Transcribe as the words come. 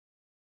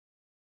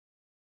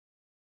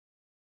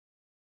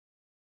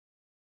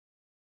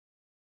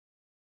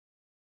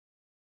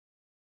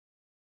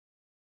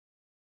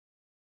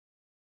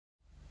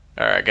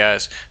Alright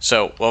guys,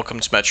 so welcome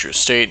to Metro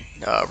State,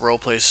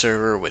 roleplay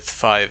server with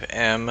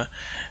FiveM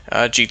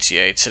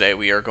GTA. Today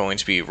we are going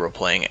to be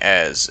roleplaying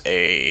as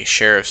a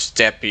sheriff's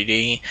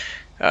deputy.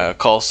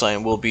 Call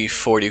sign will be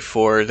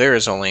 44. There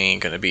is only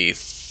going to be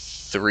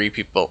 3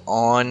 people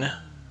on.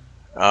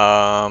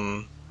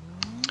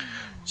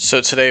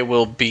 So today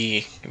will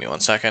be, give me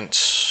 1 second.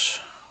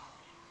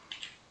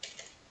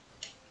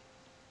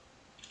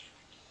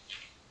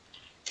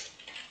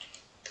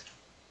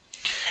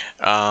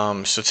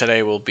 So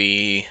today will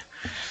be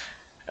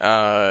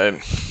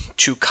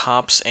 2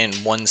 cops and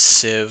 1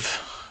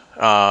 civ.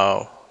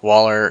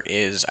 Waller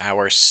is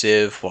our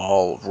civ,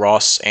 while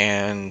Ross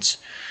and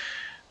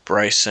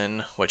Bryson,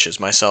 which is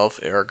myself,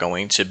 are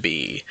going to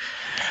be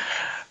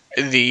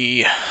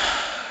the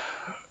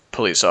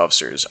police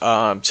officers.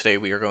 Today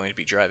we are going to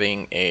be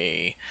driving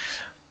a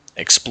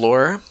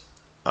Explorer,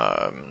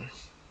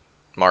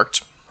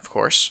 marked, of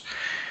course,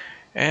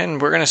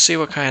 and we're going to see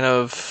what kind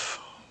of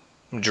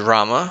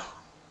drama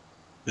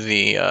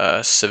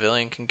the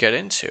civilian can get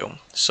into.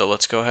 So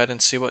let's go ahead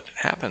and see what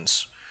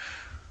happens.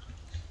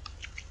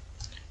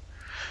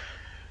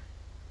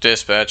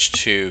 Dispatch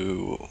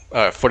to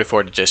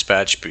 44 to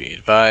dispatch, be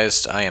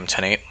advised, I am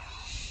 10-8.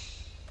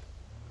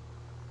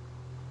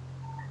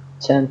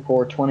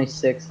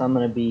 10-4-26, I'm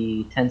going to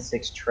be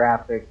 10-6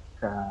 traffic,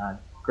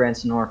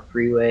 Grandson North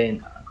Freeway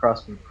and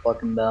across from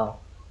Cluckenbell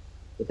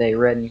with a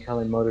red and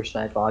colored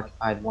motorcycle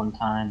occupied one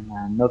time,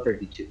 no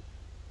 32.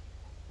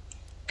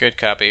 Good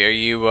copy. Are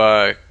you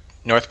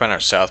northbound or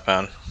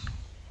southbound?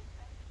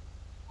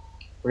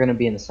 We're going to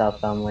be in the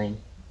southbound lane.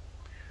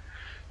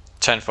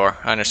 10-4.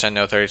 I understand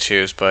no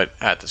 32s, but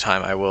at the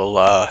time I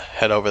will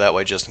head over that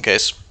way just in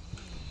case.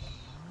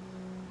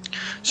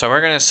 So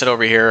we're going to sit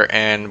over here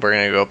and we're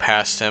going to go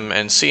past him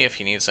and see if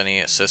he needs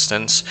any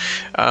assistance.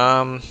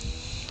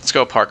 Let's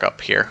go park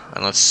up here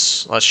and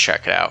let's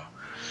check it out.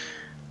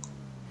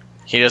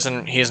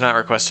 He's not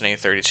requesting any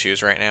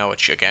 32s right now,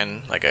 which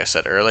again, like I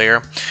said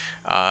earlier,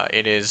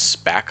 it is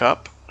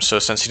backup. So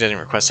since he didn't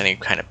request any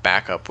kind of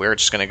backup, we're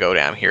just going to go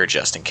down here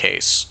just in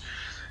case.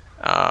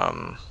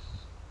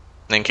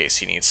 In case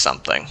he needs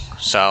something.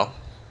 So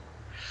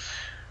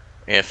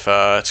if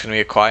it's going to be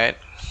a quiet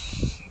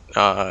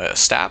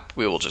stop,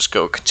 we will just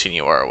go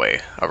continue our way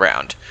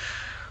around.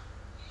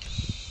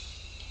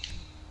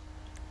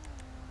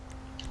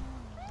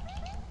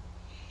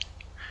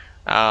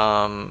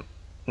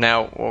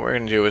 Now what we're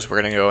going to do is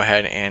we're going to go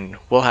ahead and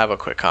we'll have a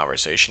quick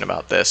conversation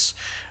about this.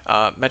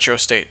 Metro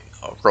State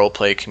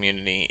Roleplay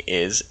Community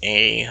is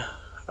a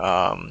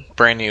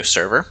brand new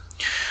server.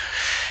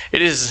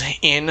 It is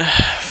in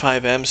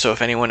FiveM, so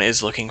if anyone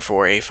is looking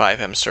for a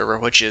FiveM server,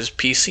 which is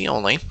PC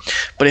only,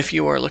 but if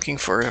you are looking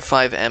for a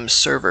FiveM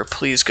server,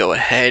 please go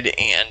ahead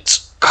and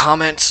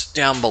comment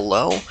down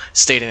below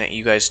stating that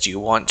you guys do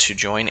want to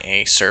join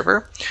a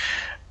server.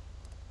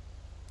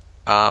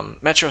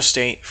 Metro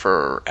State,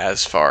 for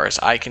as far as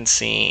I can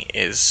see,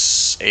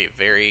 is a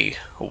very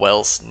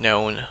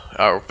well-known,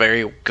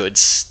 very good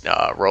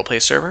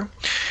roleplay server,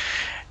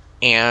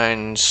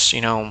 and, you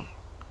know,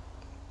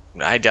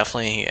 I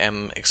definitely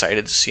am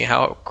excited to see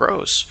how it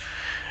grows.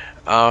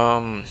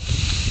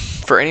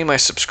 For any of my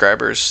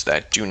subscribers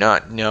that do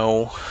not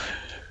know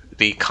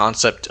the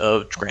concept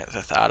of Grand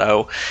Theft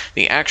Auto,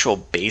 the actual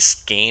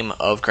base game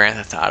of Grand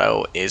Theft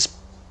Auto is,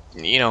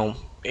 you know,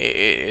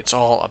 it's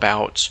all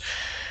about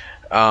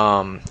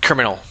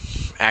criminal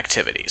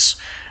activities.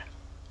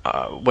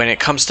 When it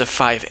comes to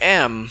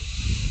FiveM,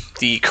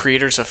 the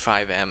creators of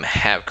FiveM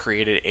have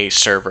created a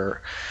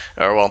server,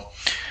 or well,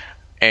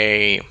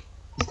 It's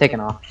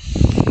taken off.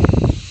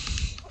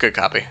 Good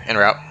copy. En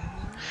route.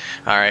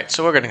 Alright,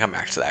 so we're going to come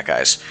back to that,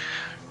 guys.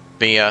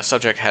 The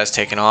subject has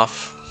taken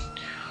off.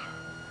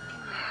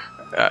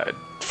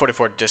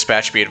 44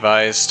 dispatch, be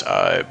advised.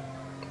 I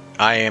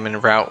am en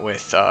route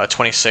with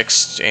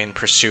 26 in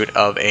pursuit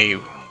of a,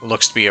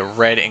 looks to be a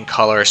red in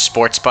color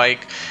sports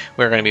bike.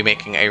 We're going to be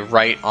making a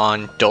right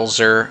on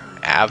Dulzer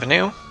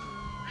Avenue.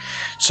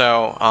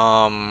 So,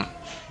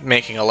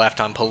 making a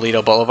left on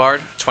Polito Boulevard.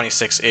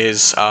 26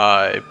 is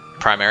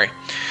primary.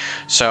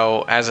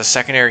 So as a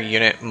secondary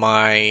unit,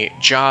 my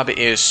job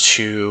is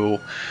to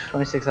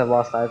 26, I've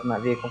lost eyes on that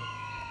vehicle.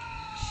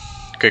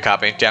 Good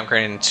copy.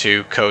 Downgrading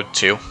into code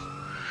 2.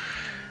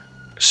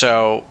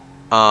 So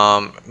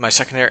my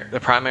secondary,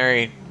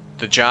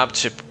 the job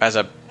to as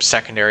a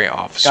secondary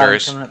officer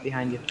coming up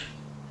behind you.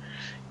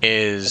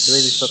 Is, I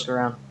believe he flipped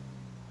around.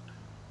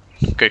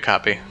 Good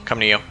copy.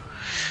 Coming to you.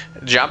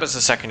 The job as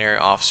a secondary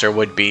officer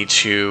would be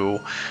to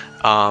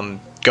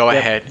go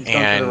ahead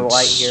and the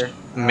light here.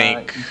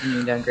 Make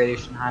continuing down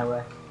Gradation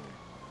Highway.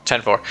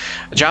 10-4.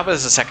 The job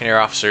as a secondary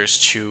officer is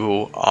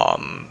to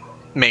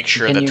make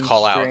sure that the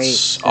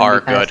callouts are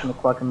good. The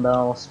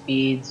Cluckenbell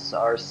speeds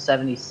are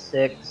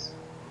 76.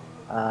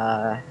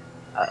 Now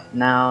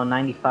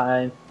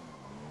 95.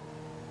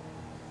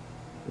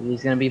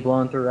 He's going to be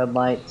blowing through red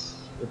lights.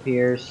 It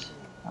appears.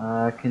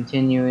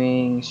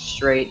 Continuing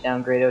straight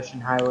down Great Ocean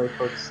Highway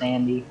towards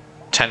Sandy.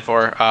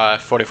 10-4.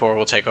 44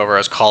 will take over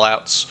as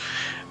callouts.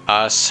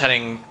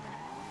 Setting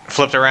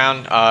flipped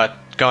around,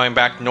 going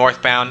back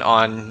northbound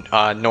on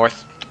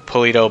North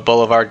Polito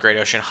Boulevard, Great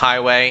Ocean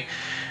Highway,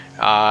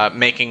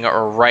 making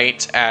a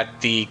right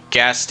at the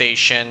gas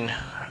station.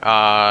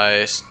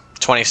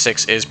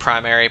 26 is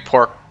primary.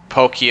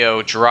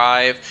 Pokio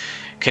Drive.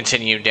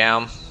 Continue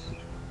down.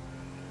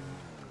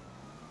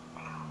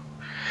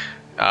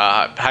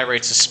 High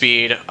rates of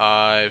speed,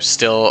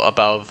 still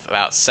above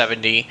about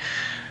 70.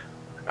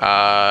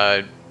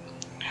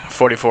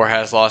 44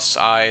 has lost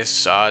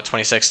eyes.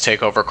 26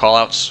 take over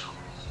callouts.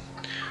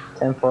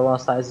 10-4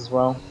 lost eyes as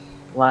well.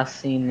 Last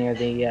seen near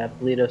the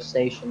Polito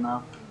station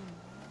though.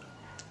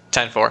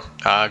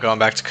 10-4. Going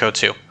back to code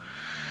 2.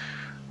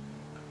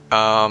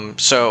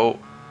 So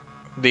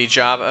the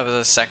job of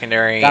the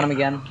secondary. Got him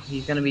again.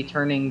 He's going to be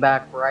turning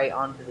back right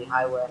onto the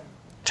highway.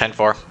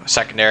 10-4.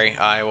 Secondary.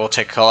 I will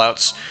take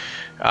callouts.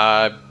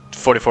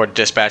 44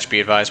 dispatch,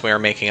 be advised, we are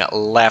making it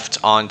left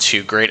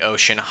onto Great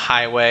Ocean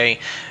Highway.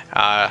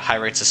 High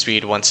rates of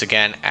speed once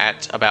again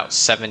at about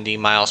 70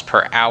 miles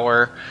per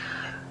hour.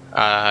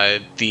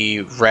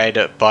 The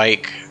red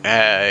bike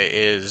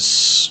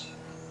is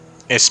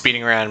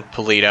speeding around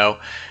Polito.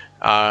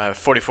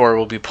 44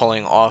 will be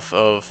pulling off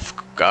of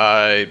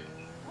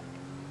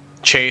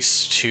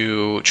Chase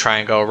to try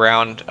and go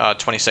around.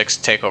 26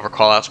 take over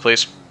callouts,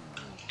 please.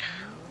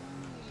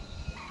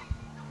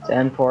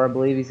 10-4, I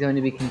believe he's going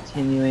to be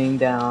continuing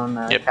down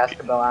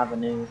Cascabel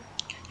Avenue.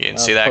 You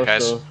didn't see that,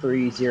 guys.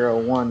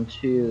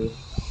 3012,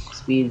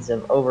 speeds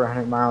of over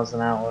 100 miles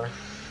an hour.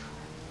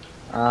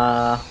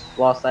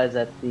 Lost eyes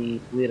at the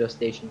Polito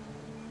station.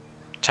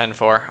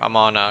 10-4, I'm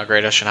on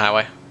Great Ocean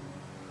Highway.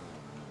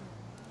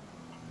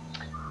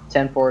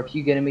 10-4, if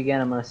you get him again,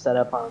 I'm going to set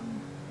up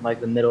on like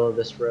the middle of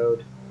this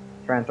road.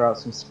 Try and throw out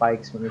some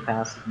spikes when he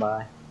passes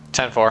by.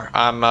 10-4,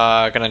 I'm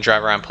going to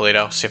drive around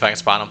Polito, see if I can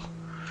spot him.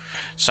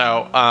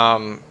 So,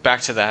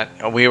 back to that.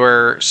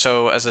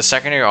 So as a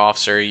secondary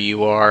officer,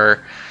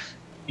 your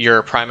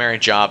primary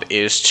job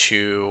is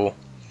to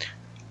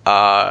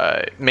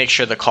make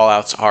sure the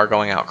callouts are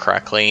going out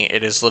correctly.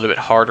 It is a little bit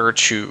harder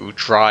to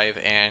drive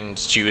and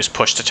to use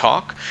push to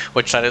talk,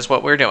 which that is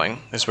what we're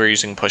doing, is we're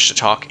using push to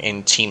talk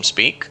in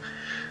TeamSpeak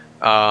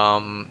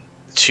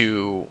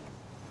to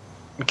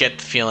get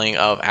the feeling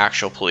of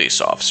actual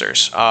police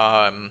officers.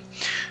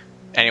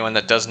 Anyone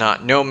that does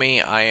not know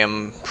me, I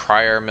am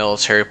prior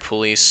military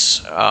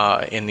police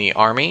in the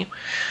Army.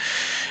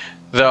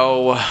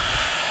 Though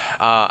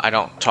I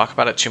don't talk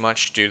about it too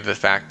much due to the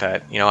fact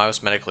that, I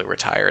was medically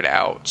retired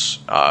out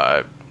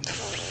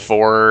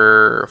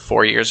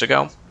 4 years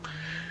ago.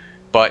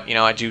 But,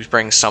 I do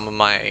bring some of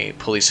my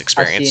police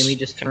experience. I see him. He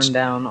just turned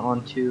down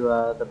onto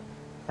the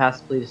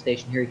past police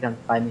station. Here he comes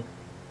by me.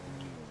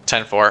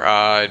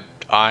 10-4.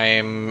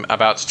 I'm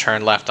about to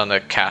turn left on the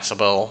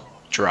Castleville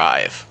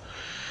Drive.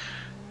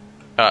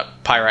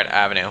 Pirate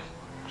Avenue.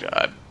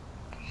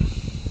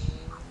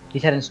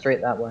 He's heading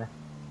straight that way.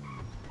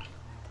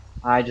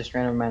 I just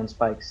ran over my own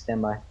spikes.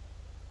 Stand by.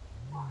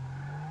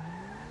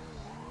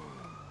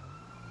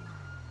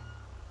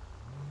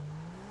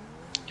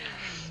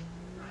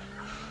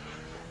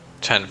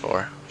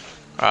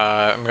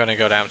 I'm going to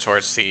go down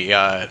towards the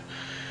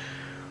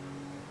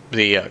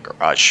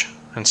garage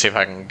and see if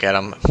I can get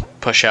him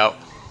push out.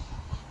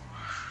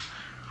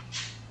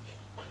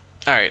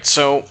 Alright,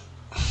 so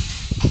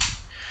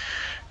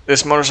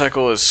this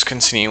motorcycle is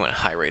continuing at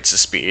high rates of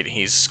speed.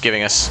 He's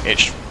giving us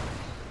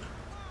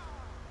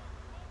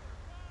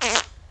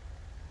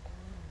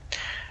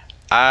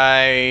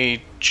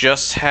I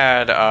just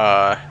had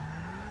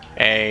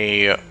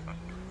a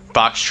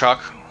box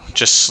truck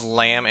just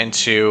slam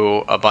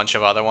into a bunch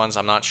of other ones.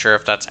 I'm not sure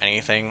if that's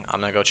anything.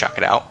 I'm gonna go check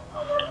it out.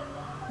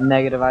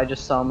 Negative. I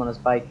just saw him on his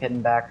bike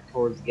heading back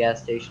towards the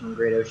gas station on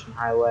Great Ocean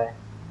Highway.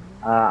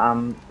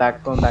 I'm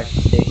going back to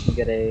the station to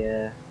get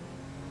a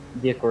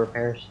vehicle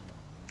repairs.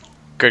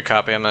 Good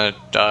copy. I'm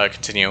gonna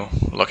continue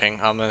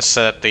looking. I'm gonna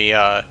sit at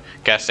the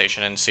gas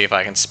station and see if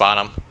I can spot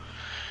him.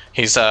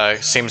 He's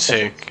seems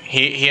to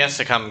he has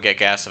to come get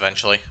gas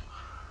eventually.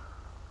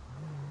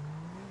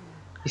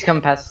 He's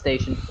coming past the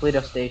station,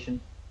 Polito Station.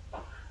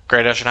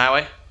 Great Ocean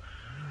Highway.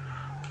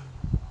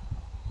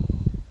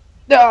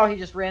 No, he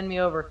just ran me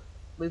over.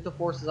 Lethal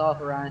force is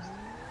authorized.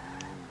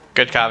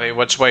 Good copy.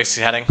 Which way is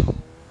he heading?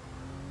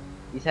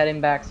 He's heading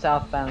back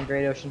southbound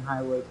Great Ocean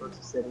Highway towards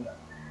the city.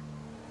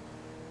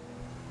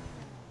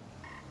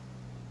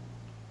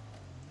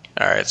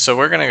 Alright, so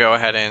we're gonna go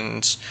ahead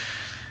and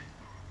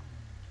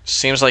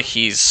seems like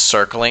he's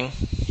circling.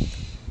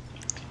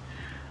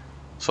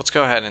 So let's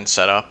go ahead and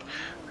set up.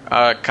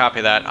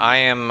 Copy that. I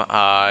am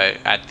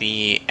at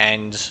the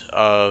end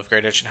of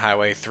Great Ocean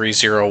Highway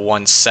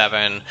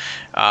 3017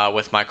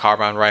 with my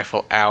carbine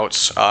rifle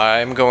out.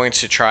 I'm going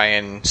to try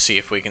and see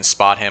if we can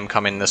spot him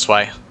coming this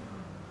way.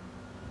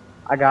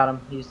 I got him.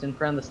 He's in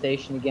front of the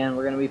station again.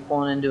 We're going to be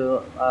pulling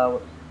into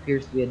what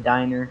appears to be a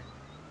diner.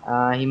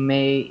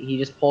 He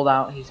just pulled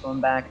out. He's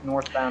going back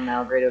northbound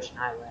now, Great Ocean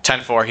Highway.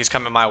 10-4. He's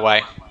coming my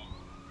way.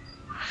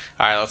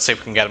 Alright, let's see if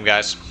we can get him,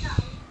 guys.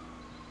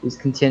 He's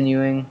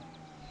continuing.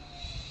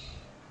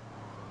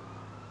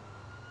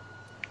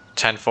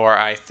 10-4.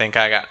 I think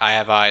I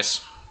have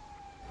eyes.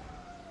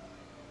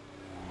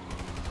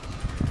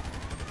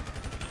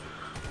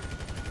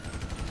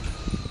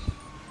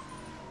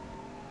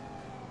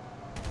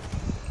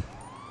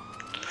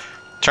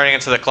 Turning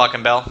into the Cluck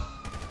and Bell.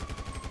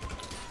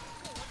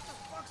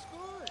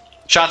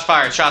 Shots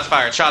fired, shots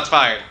fired, shots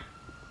fired.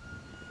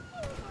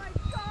 Oh my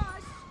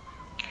gosh.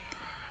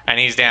 And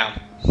he's down.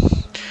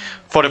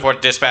 44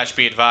 dispatch,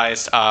 be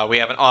advised. We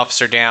have an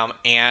officer down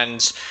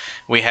and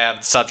we have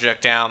the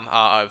subject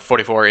down.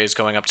 44 is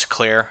going up to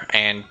clear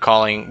and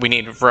calling. We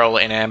need roll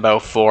in ambo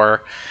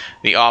for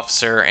the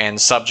officer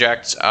and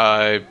subject.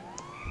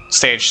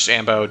 Stage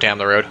ambo down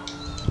the road.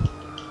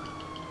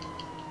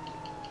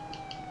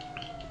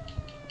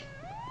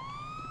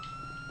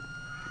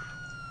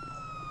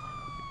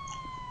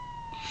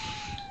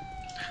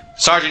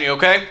 Sergeant, you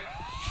okay?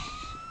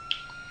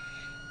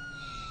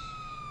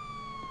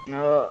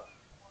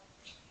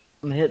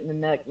 I'm hitting the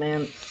neck,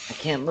 man. I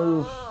can't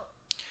move.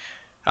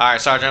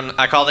 Alright, Sergeant,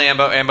 I called the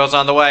ambo. Ambo's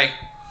on the way.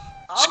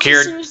 Secured.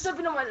 Officer, you're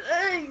stepping on my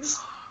legs.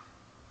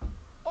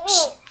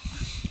 Oh.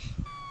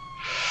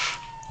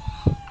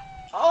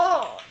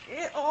 Oh,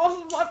 get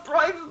off of my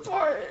private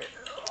part.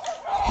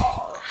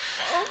 Oh,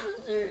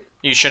 officer.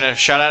 You shouldn't have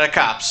shot at the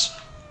cops.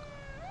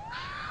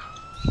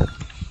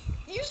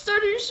 You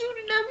started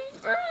shooting at me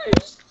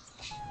first.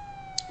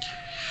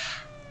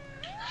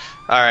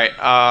 Alright,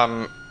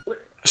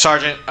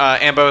 Sergeant,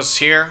 Ambo's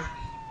here.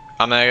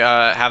 I'm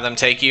gonna have them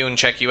take you and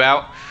check you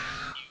out.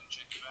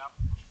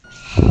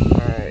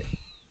 Alright.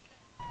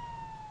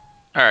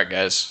 Alright,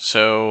 guys.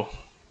 So,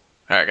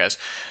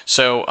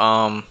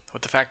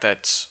 with the fact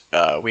that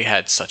we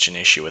had such an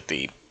issue with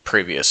the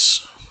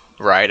previous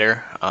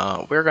rider,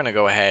 we're gonna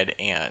go ahead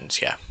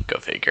and, yeah, go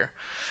figure.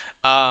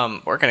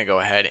 We're gonna go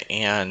ahead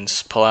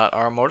and pull out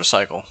our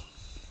motorcycle.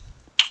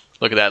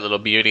 Look at that little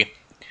beauty.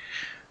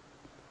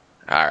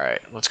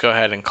 Alright, let's go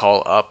ahead and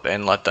call up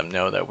and let them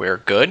know that we're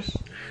good.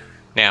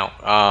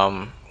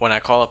 Now, when I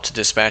call up to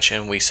dispatch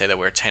and we say that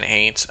we're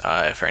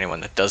 10-8, for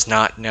anyone that does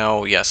not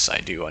know, yes, I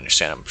do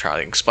understand, I'm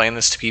trying to explain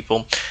this to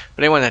people,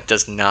 but anyone that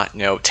does not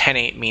know,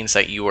 10-8 means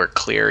that you are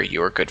clear,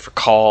 you are good for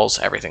calls,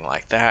 everything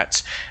like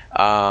that.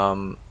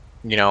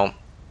 You know,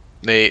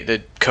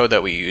 the code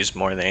that we use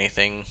more than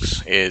anything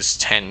is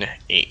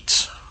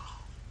 10-8.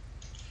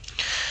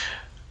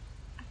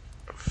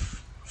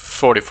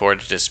 44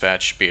 to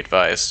dispatch, be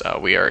advised, I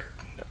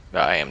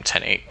am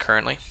 10-8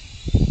 currently.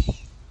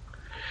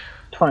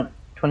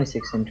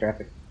 26 in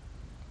traffic.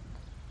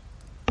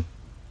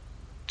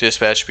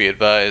 Dispatch, be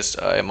advised,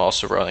 I am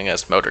also rolling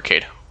as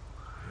motorcade.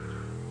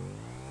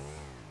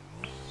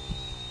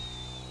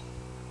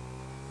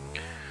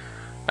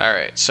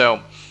 Alright,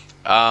 so,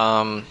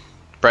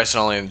 Bryson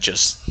only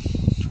just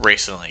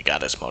recently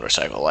got his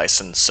motorcycle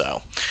license,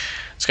 so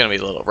it's going to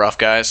be a little rough,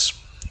 guys.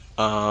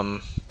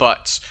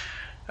 But,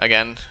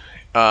 again,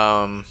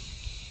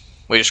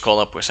 we just called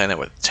up, we're saying that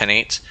we're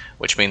 10-8,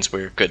 which means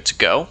we're good to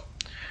go.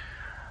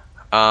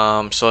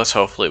 So let's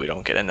hopefully we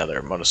don't get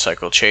another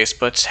motorcycle chase,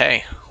 but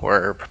hey,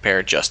 we're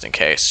prepared just in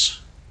case.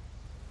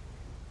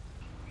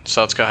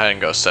 So let's go ahead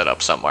and go set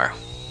up somewhere.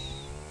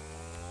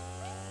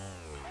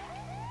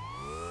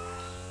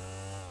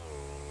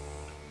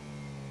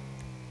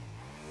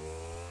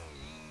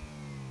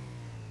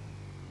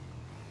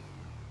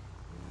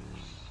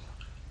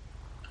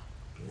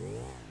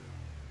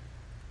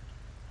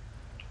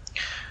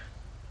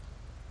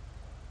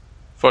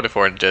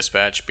 .44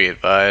 dispatch, be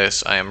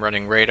advised, I am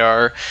running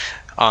radar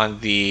on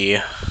the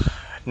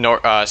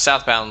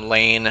southbound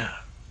lane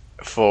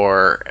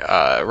for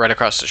right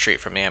across the street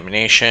from the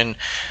ammunition.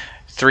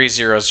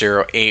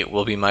 3008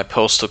 will be my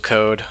postal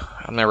code.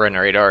 I'm gonna run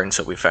radar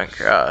until we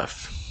figure out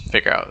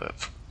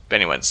if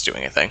anyone's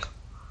doing anything.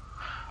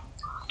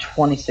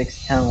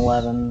 26 10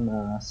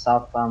 11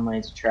 southbound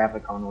lanes of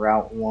traffic on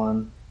Route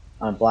 1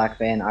 on a black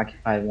van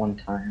occupied one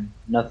time.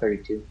 No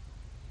 32.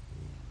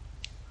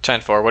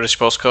 10-4, what is your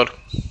postal code?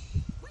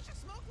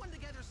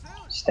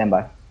 Stand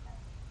by.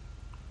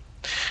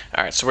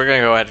 Alright, so we're going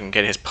to go ahead and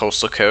get his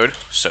postal code.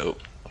 So,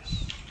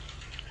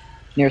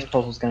 Nearest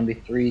postal is going to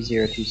be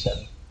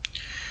 3027.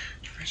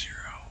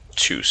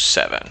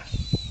 3027.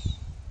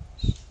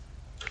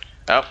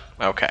 Oh,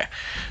 okay.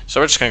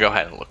 So we're just going to go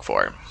ahead and look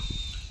for him.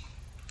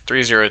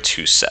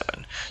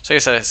 3027. So he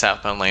said it's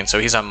southbound lane, so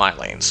he's on my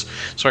lanes.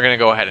 So we're going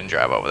to go ahead and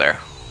drive over there.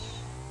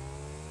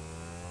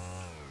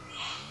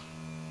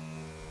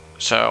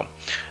 So,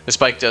 this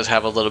bike does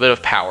have a little bit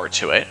of power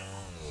to it.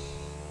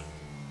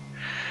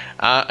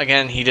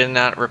 Again, he did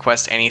not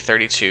request any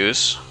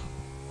 32s.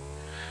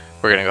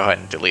 We're going to go ahead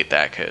and delete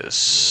that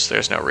because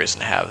there's no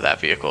reason to have that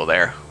vehicle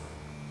there.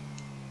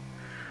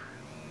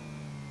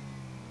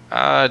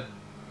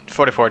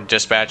 44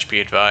 dispatch, be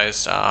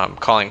advised.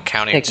 Calling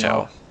county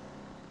tow.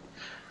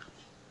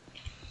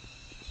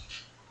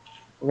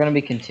 We're going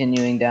to be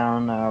continuing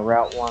down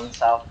Route 1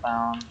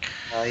 southbound.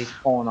 He's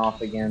pulling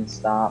off again,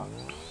 stopped.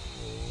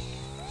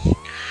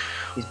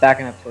 He's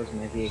backing up towards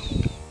my vehicle.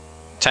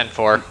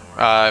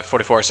 10-4.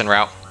 44 is en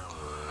route.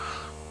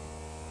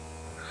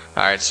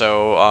 Alright,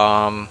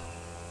 so,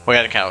 We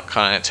got a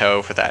kind of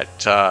tow for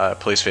that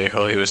police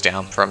vehicle. He was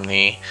down from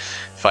the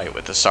fight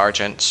with the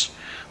sergeants.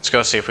 Let's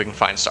go see if we can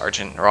find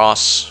Sergeant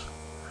Ross.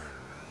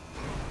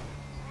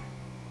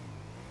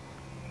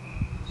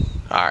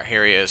 Alright,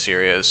 here he is,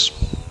 here he is.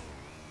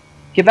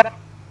 Get back.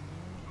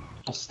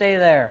 Stay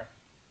there.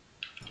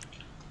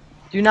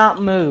 Do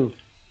not move.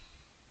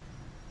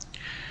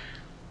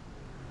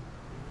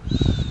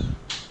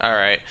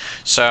 Alright,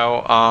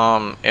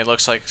 so, it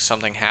looks like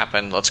something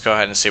happened. Let's go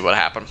ahead and see what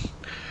happened.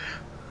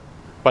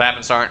 What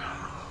happened, Sergeant?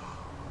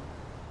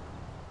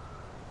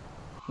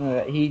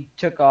 He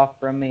took off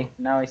from me.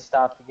 Now he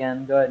stopped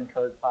again. Go ahead and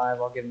code 5.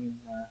 I'll give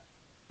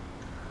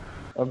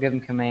him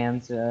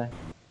commands.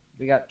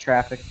 We got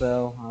traffic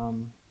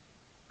though.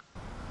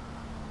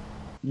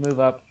 Move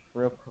up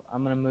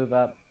I'm gonna move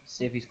up,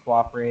 see if he's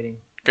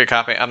cooperating. Good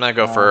copy. I'm gonna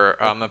go for,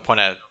 I'm gonna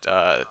point at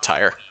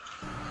tire.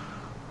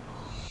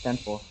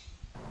 10-4.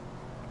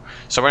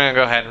 So we're gonna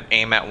go ahead and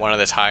aim at one of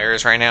the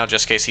tires right now,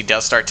 just in case he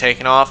does start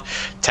taking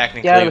off.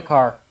 Technically, Get out of the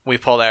car. We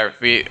pulled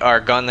our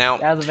gun out.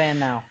 Get out of the van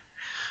now.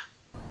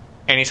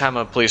 Anytime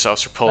a police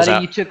officer pulls Buddy,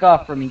 out, you took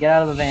off from me. Get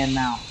out of the van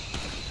now.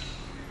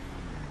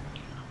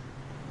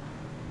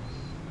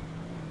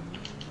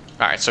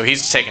 all right. So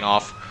he's taking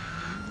off.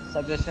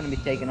 Subject's gonna be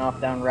taking off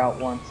down Route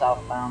 1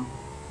 southbound.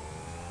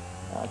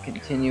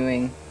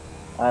 Continuing.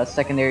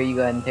 Secondary, you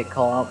go ahead and take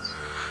call-outs.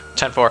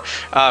 10-4.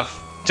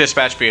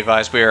 Dispatch, be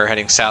advised, we are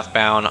heading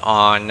southbound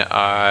on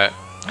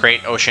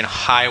Great Ocean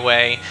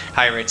Highway.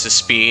 High rates of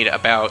speed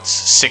about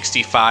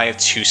 65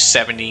 to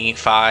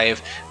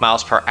 75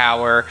 miles per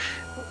hour.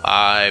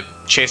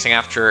 Chasing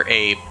after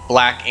a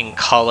black in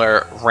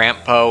color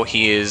Rampo.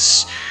 He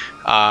is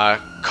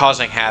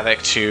causing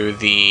havoc to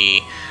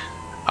the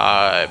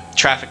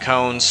traffic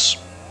cones.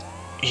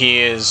 He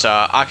is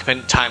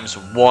occupant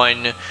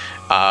 ×1.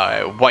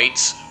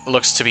 White,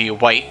 looks to be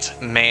white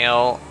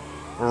male,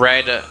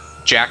 red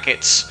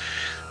jackets,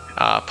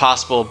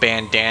 possible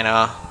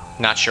bandana.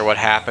 Not sure what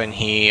happened.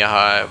 He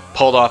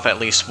pulled off at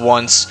least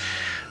once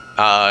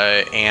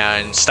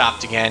and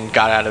stopped again,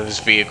 got out of his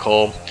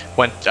vehicle,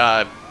 went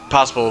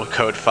possible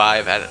code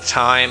 5 at a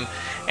time,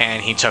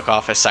 and he took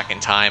off a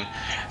second time.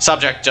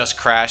 Subject just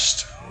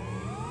crashed.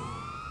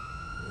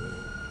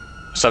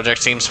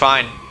 Subject seems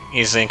fine.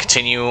 He's going to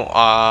continue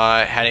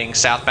heading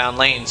southbound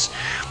lanes.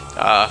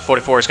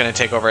 44 is going to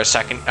take over a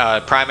second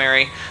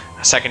primary.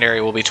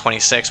 Secondary will be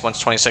 26. Once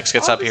 26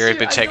 gets up here, he'll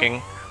be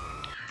taking.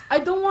 I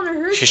don't want to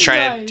hurt He's you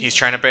trying guys. to. He's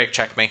trying to brake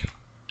check me.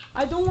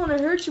 I don't want to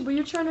hurt you, but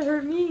you're trying to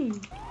hurt me.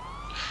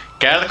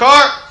 Get out of the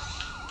car.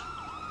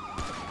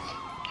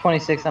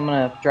 26, I'm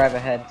gonna drive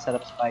ahead, set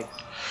up spikes.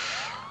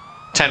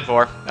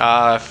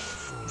 10-4.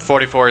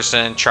 44 is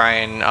going to try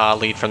and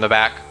lead from the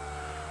back.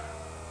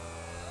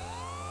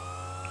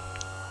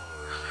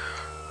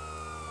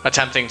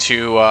 Attempting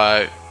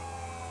to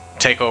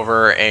take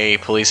over a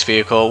police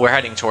vehicle. We're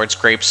heading towards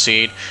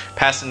Grapeseed.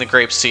 Passing the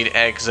Grapeseed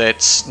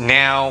exits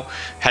now.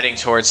 Heading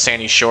towards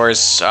Sandy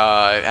Shores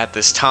at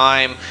this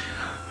time.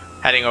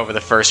 Heading over the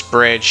first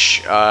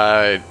bridge.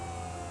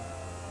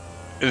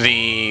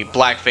 The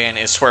black van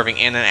is swerving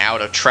in and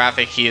out of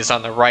traffic. He is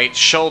on the right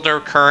shoulder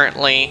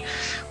currently.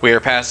 We're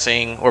about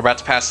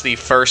to pass the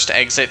first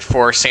exit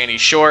for Sandy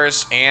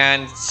Shores,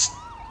 and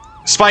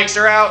spikes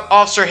are out.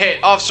 Officer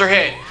hit. Officer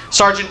hit.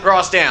 Sergeant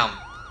Ross down.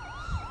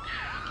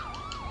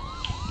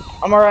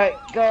 I'm alright,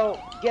 go.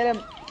 Get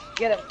him.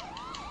 Get him.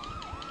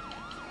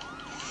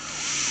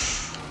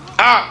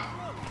 Ah!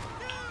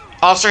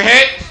 Officer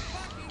hit.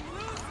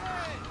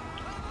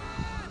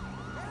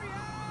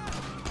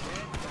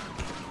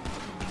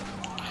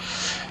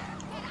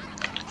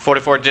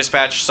 .44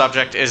 dispatch,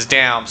 subject is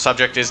down.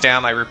 Subject is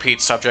down. I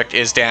repeat, subject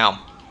is down.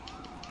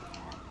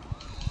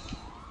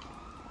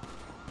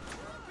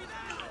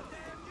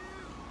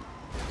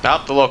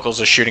 Oh, the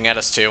locals are shooting at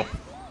us too.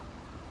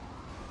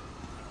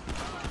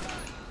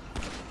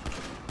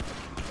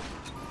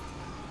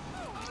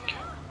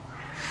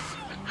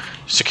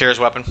 Secure his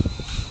weapon.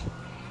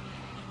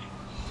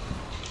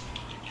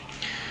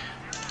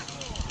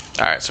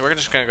 Alright, so we're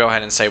just going to go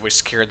ahead and say we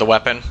secured the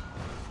weapon.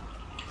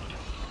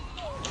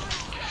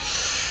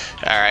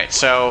 Alright,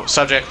 so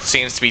subject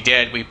seems to be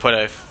dead. We put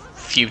a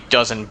few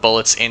dozen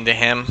bullets into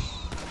him.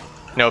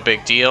 No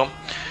big deal.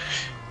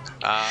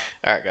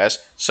 Alright guys,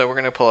 so we're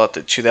going to pull out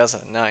the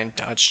 2009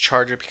 Dodge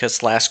Charger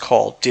because last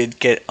call did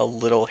get a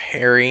little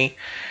hairy.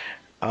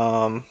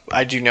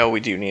 I do know we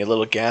do need a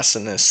little gas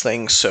in this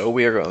thing, so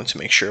we are going to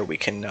make sure we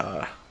can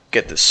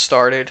get this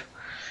started.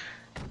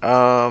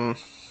 Of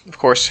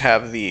course,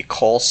 have the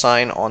call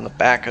sign on the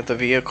back of the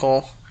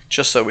vehicle,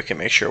 just so we can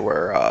make sure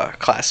we're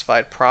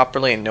classified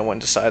properly and no one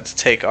decides to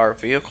take our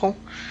vehicle.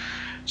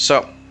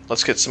 So,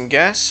 let's get some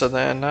gas, and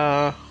then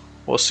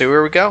we'll see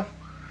where we go.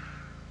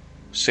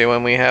 See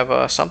when we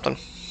have something.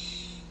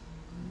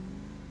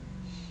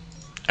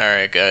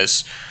 Alright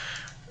guys,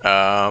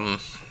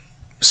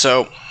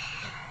 so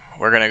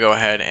we're going to go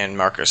ahead and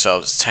mark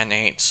ourselves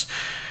 10-8.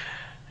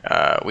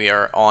 We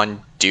are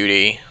on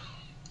duty,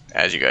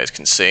 as you guys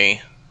can see.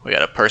 We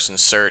got a person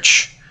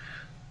search.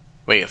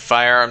 We have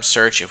firearm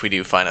search if we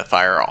do find a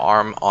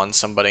firearm on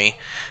somebody.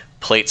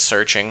 Plate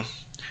searching,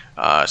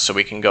 so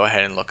we can go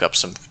ahead and look up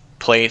some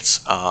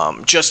plates,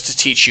 just to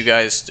teach you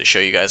guys, to show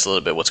you guys a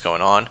little bit what's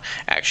going on.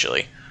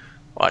 Actually,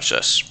 watch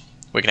this.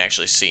 We can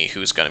actually see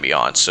who's going to be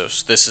on. So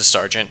this is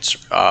Sergeant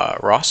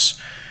Ross.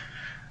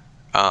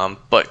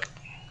 But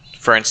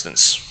for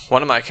instance,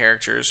 one of my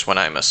characters when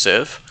I'm a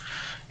civ,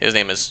 his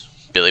name is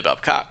Billy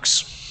Bob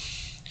Cox.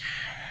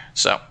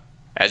 So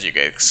as you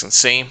guys can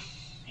see,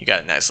 he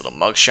got a nice little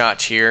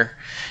mugshot here.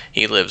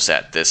 He lives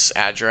at this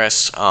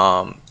address.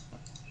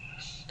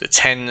 The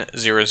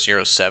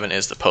 10007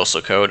 is the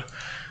postal code.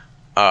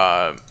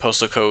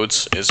 Postal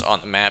codes is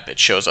on the map. It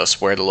shows us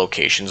where the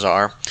locations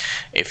are.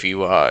 If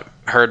you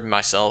heard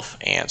myself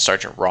and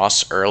Sergeant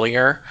Ross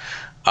earlier,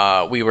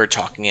 we were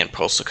talking in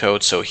postal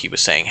code, so he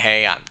was saying,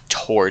 hey, I'm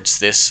towards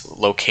this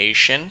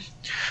location.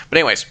 But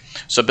anyways,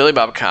 so Billy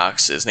Bob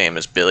Cox, his name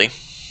is Billy.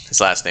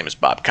 His last name is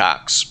Bob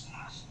Cox.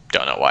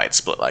 Don't know why it's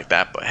split like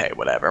that, but hey,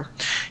 whatever.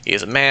 He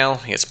is a male.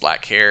 He has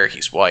black hair.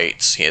 He's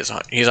white. He's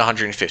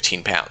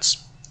 115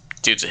 pounds.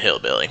 Dude's a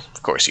hillbilly.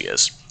 Of course he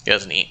is. He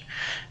doesn't eat.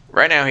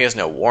 Right now he has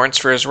no warrants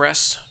for his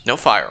arrest, no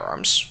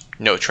firearms,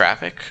 no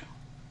traffic,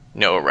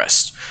 no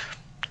arrest.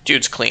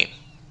 Dude's clean.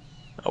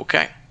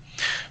 Okay.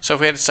 So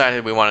if we had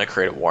decided we wanted to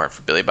create a warrant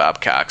for Billy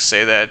Bob Cox,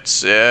 say that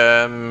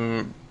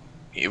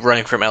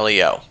running from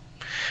LEO,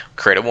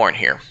 create a warrant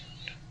here.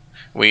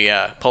 We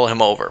pull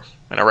him over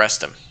and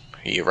arrest him.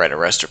 You write an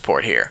arrest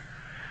report here.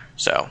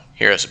 So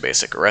here's a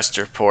basic arrest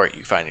report.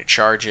 You find your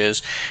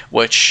charges,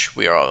 which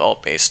we are all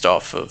based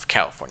off of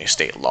California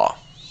state law.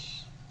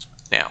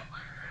 Now,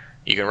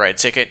 you can write a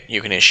ticket,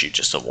 you can issue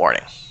just a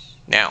warning.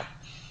 Now,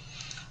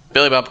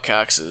 Billy Bob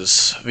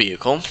Cox's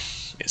vehicle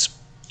is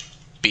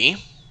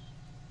B1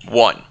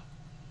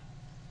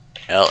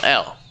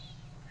 LL.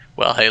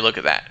 Well, hey, look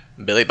at that.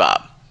 Billy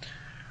Bob.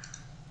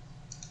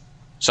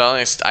 So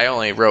I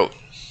only wrote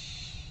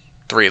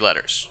 3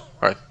 letters,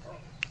 or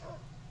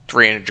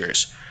 3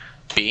 integers.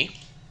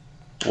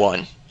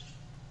 B1.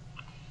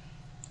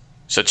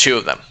 So 2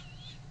 of them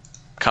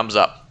comes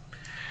up.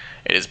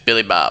 It is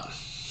Billy Bob.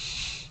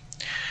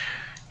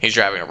 He's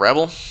driving a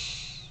Rebel.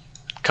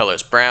 Color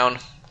is brown.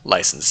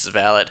 License is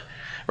valid.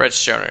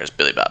 Registered owner is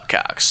Billy Bob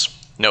Cox.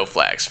 No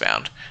flags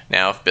found.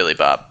 Now, if Billy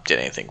Bob did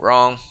anything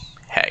wrong,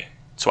 hey,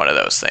 it's one of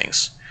those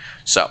things.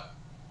 So,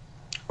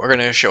 we're going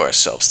to show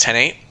ourselves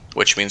 10-8,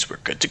 which means we're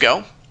good to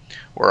go.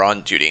 We're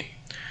on duty.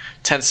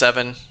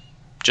 10-7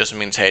 just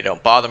means, hey,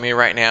 don't bother me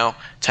right now.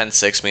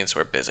 10-6 means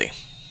we're busy.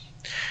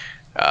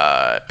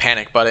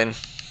 Panic button.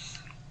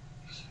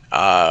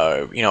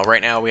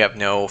 Right now we have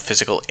no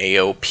physical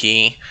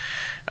AOP.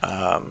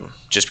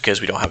 Just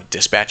because we don't have a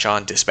dispatch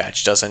on,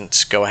 dispatch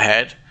doesn't go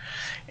ahead.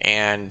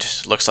 And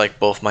looks like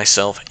both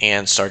myself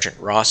and Sergeant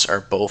Ross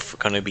are both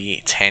going to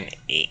be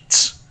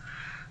 10-8.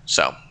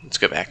 So let's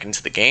go back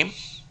into the game.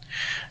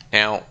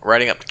 Now,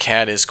 writing up the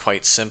CAD is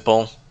quite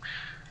simple.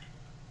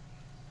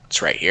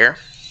 It's right here.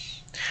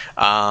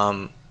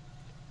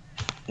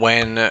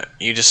 When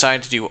you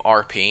decide to do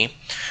RP,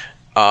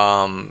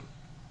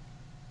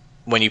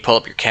 when you pull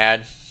up your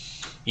CAD,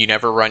 you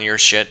never run your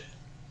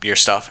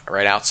stuff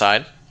right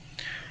outside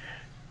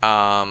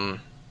the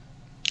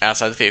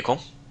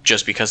vehicle,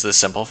 just because of the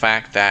simple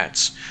fact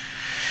that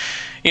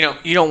you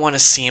don't want to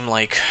seem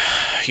like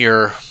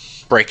you're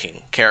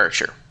breaking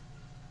character.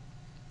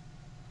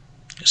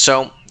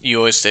 So you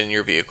always stay in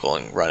your vehicle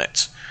and run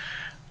it.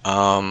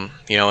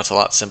 It's a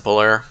lot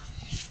simpler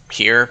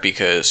here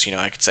because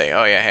I could say,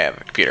 oh yeah, I have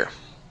a computer,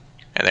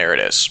 and there it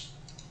is.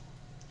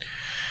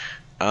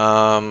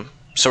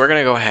 So we're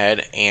gonna go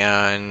ahead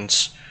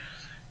and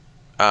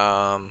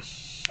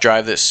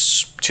drive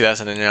this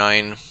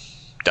 2009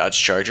 Dodge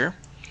Charger.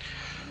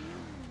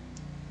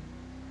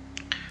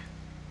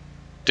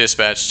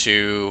 Dispatch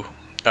to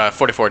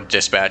 44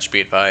 dispatch,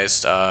 be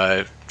advised.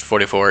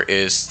 44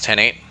 is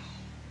 10-8.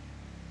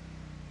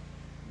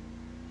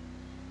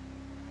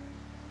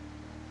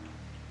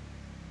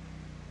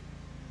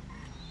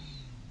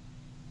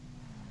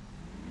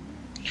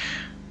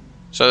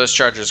 So this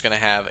Charger is going to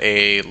have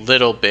a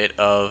little bit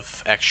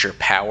of extra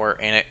power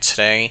in it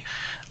today.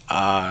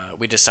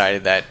 We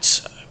decided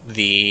that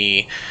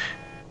the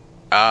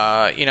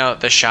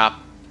shop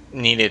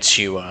needed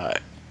to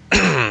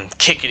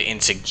kick it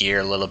into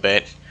gear a little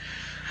bit.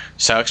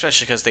 So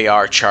especially because they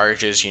are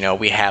Charges,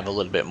 we have a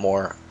little bit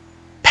more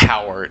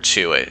power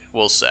to it,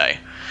 we'll say.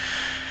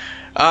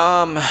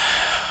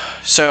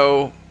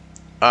 So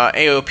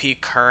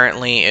AOP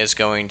currently is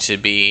going to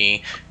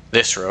be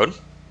this road,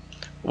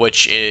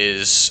 which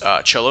is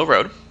Cholo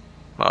Road.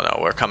 Oh no,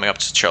 we're coming up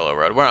to Cholo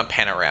Road. We're on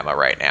Panorama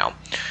right now.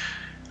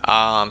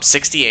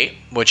 68,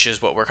 which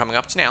is what we're coming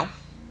up to now.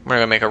 We're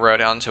going to make a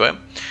road onto it.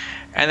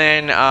 And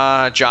then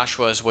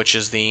Joshua's, which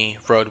is the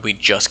road we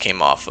just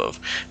came off of.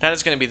 That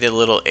is going to be the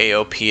little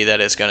AOP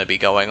that is going to be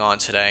going on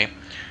today.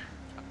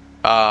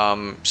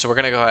 So we're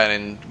going to go ahead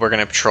and we're going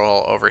to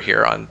patrol over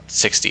here on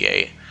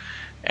 68.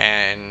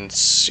 And,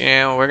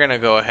 we're going to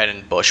go ahead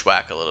and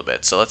bushwhack a little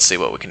bit. So let's see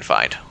what we can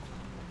find.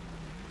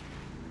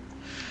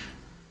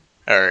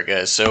 Alright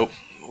guys, so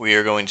we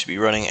are going to be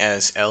running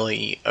as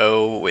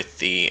LEO with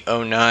the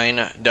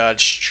 '09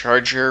 Dodge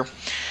Charger.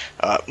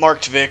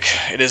 Marked Vic,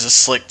 it is a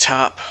slick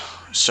top,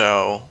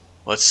 so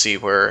let's see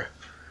where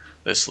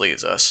this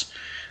leads us.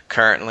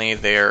 Currently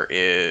there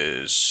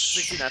is...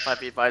 69.5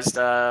 be advised,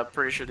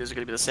 pretty sure these are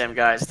going to be the same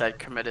guys that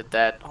committed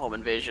that home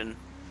invasion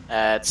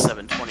at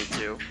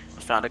 7:22.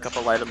 I found a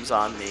couple items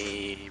on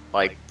the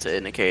bike to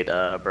indicate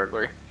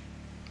burglary.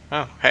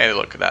 Oh, hey,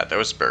 look at that, there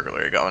was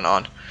burglary going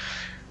on.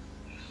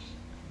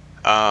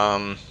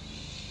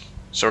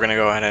 So we're going to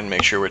go ahead and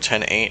make sure we're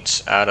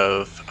 10-8 out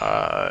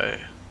of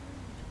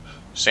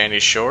Sandy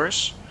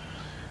Shores.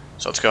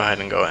 So let's go ahead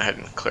and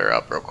clear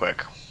up real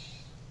quick.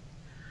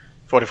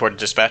 44 to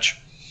dispatch.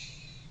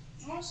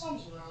 That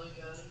sounds really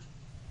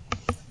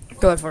good.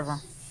 Go ahead, 44.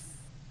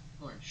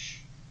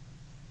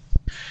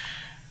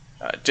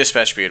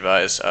 Dispatch, be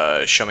advised,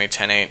 show me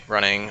 10-8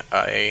 running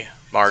a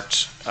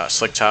marked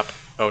slick top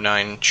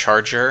 '09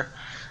 Charger.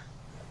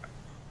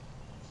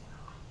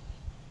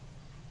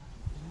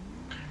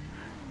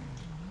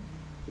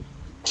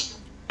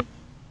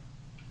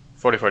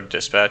 '44 to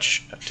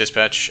dispatch.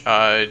 Dispatch,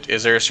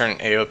 is there a certain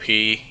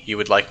AOP you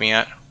would like me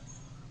at?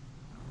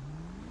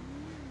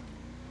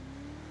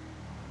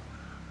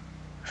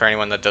 For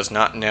anyone that does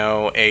not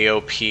know,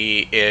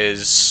 AOP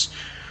is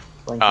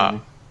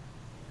 10-4.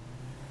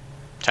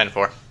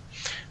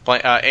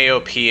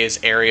 AOP is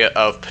area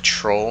of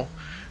patrol.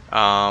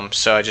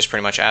 So I just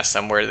pretty much asked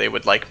them where they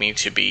would like me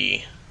to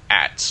be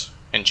at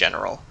in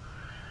general.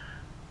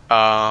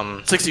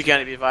 60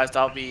 County be advised,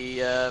 I'll be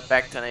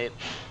back 10-8.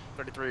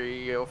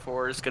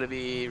 3304 is going to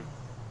be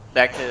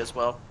back to as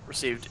well.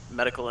 Received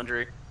medical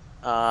injury,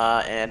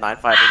 and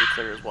 9-5 will be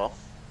clear as well.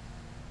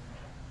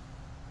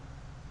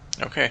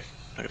 Okay,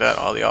 look at that.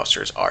 All the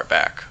officers are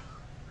back.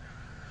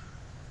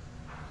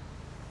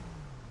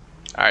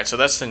 Alright, so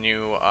that's the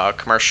new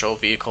commercial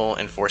vehicle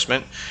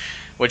enforcement,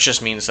 which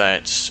just means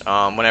that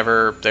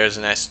whenever there's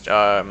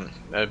a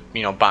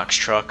box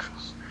truck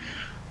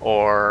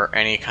or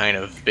any kind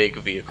of big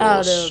vehicles,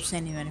 Out of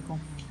Sandy Medical.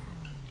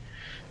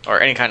 or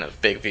any kind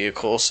of big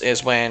vehicles,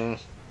 is when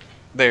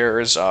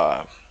there's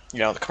the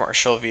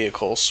commercial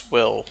vehicles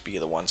will be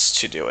the ones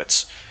to do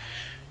it.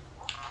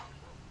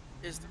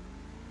 Is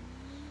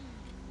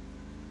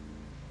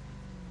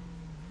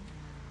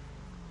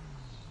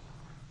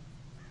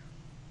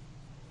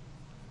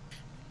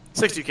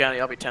 60 County,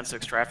 I'll be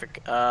 10-6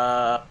 traffic.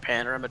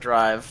 Panorama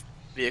Drive,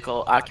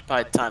 vehicle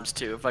occupied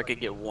 ×2. If I could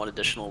get one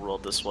additional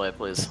road this way,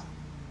 please.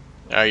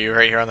 Are you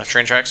right here on the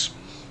train tracks?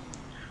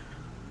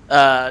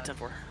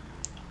 10-4.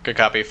 Good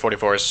copy.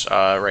 44's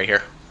right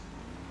here.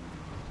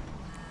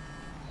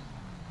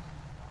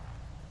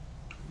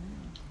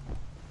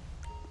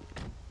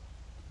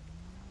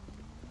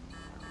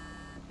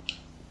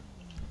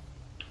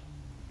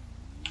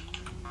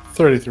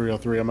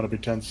 $3303. I'm going to be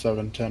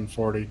 10-7,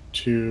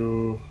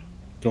 10-42.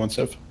 Going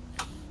safe.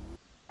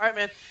 Alright,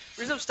 man.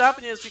 The reason I'm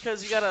stopping you is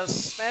because you got a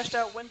smashed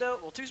out window.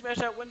 Well, two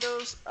smashed out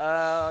windows.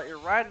 You're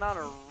riding on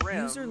a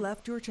rim. User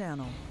left your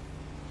channel.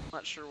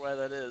 Not sure why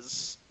that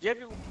is. Do you have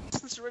your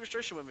license and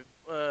registration with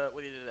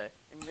you today?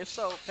 And if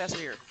so, pass it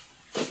here.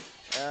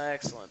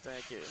 Excellent,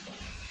 thank you.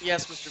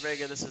 Yes, Mr.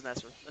 Vega, this is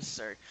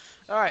necessary.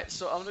 Alright,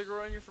 so I'm going to go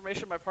run your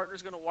information. My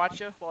partner's going to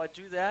watch you while I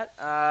do that.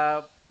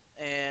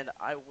 And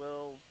I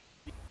will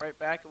be right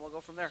back and we'll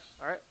go from there.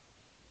 Alright?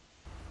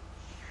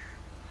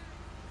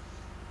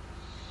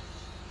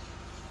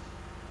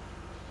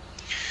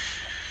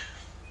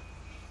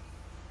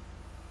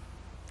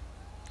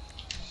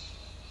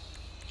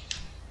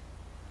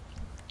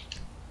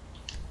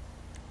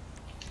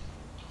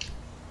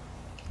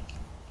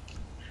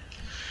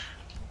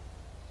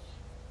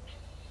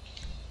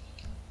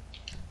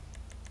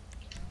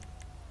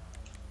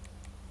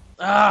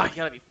 Ah, you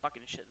gotta be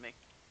fucking shitting me.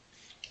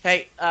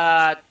 Hey,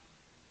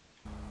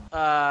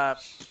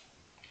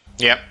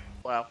 Yep.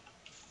 wow.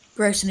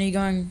 Grayson, are you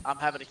going? I'm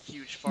having a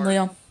huge fart.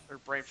 Leo. Or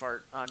brain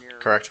fart on your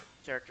Correct.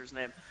 character's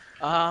name.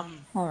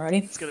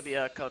 Alrighty. It's gonna be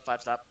a code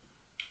 5 stop.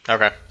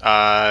 Okay.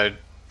 Yeah.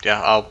 You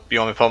want me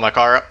to pull my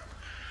car up?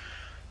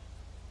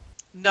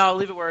 No,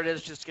 leave it where it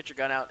is. Just get your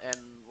gun out and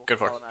we'll Good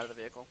for call it. him out of the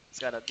vehicle. It's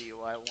got a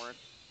DUI warrant.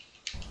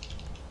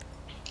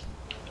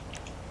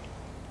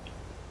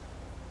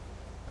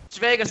 Mr.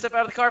 Vega, step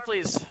out of the car,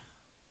 please.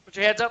 Put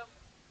your hands up.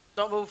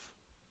 Don't move.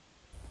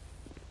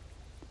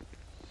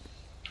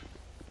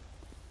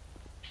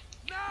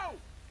 No!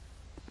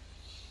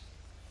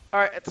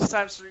 Alright, at this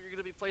time, sir, you're going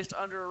to be placed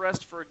under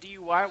arrest for a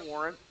DUI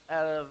warrant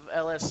out of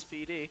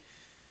LSPD.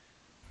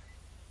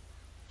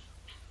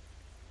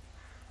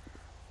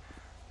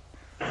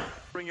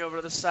 Bring you over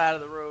to the side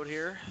of the road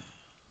here.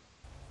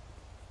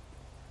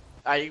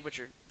 You can put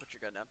your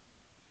gun down.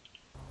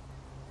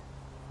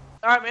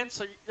 Alright, man,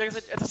 so like I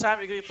said, at this time,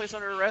 you're going to be placed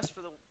under arrest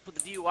for the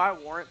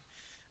DUI warrant.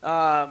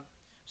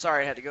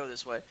 Sorry I had to go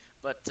this way.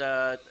 But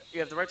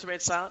you have the right to remain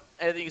silent.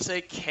 Anything you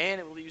say can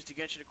and will be used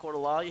against you in a court of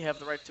law. You have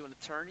the right to an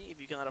attorney.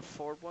 If you cannot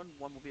afford one,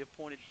 one will be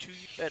appointed to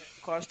you at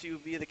cost to you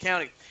via the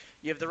county.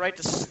 You have the right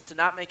to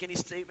not make any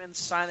statements,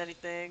 sign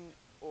anything,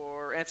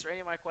 or answer any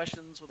of my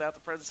questions without the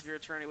presence of your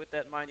attorney. With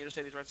that in mind, you just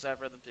say these rights as I've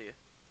read them to you.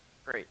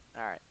 Great.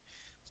 All right.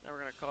 So now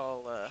we're going to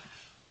call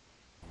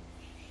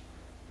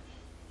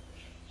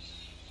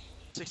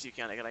 60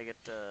 County. Can I get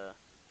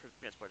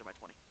transport to my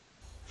 20?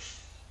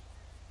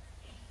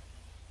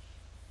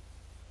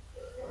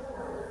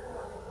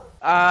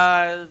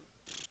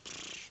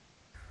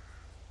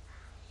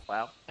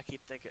 Wow. I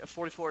keep thinking.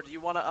 44. Do you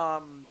want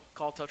to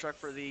call tow truck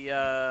for the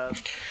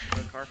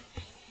car?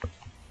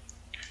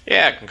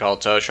 Yeah, I can call a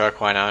tow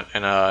truck. Why not?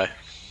 And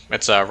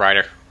it's a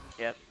rider.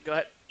 Yeah. Go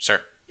ahead.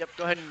 Sir. Yep.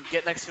 Go ahead and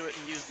get next to it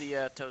and use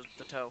the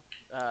tow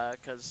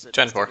because it 10-4.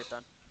 needs to get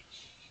done.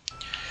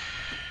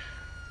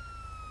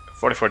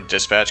 44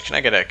 dispatch. Can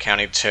I get a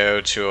county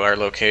tow to our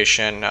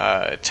location?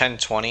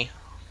 1020.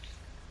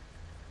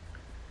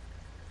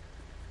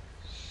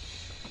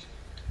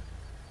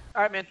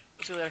 All right, man.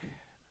 See you later.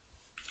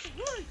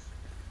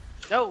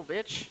 No,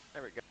 bitch.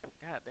 There we go.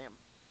 God damn.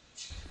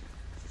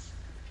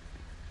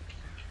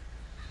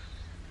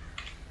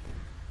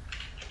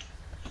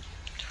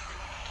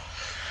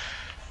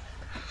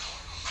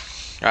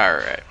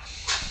 Alright.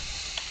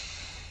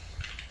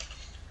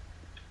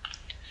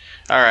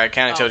 Alright,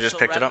 county tow just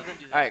picked it up.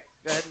 Alright,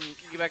 go ahead and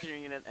get back in your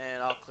unit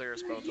and I'll clear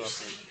us both off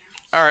soon.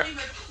 Alright.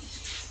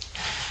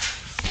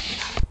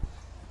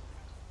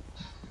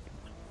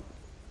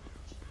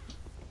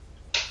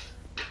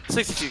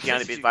 '62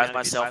 County, be advised,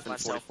 myself and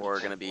 44 are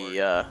going to be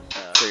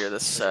clear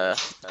this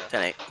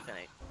 10-8.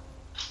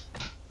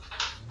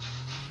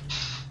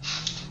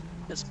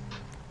 Yes.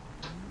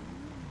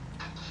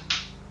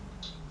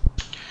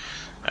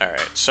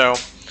 Alright, so,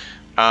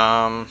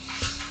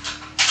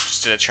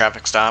 just did a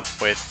traffic stop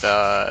with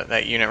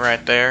that unit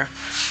right there,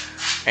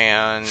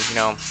 and, you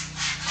know,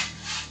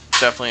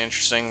 definitely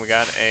interesting. We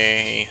got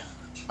a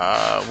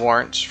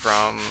warrant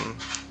from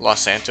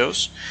Los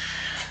Santos.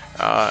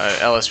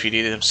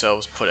 LSPD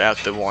themselves put out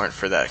the warrant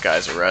for that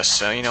guy's arrest,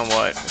 so you know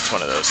what? It's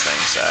one of those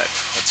things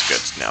that's good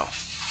to know.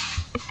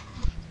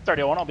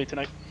 30-1, I'll be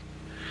tonight.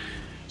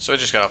 So I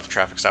just got off the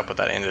traffic stop with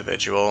that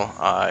individual.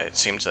 It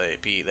seems to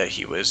be that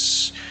he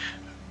was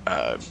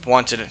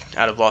wanted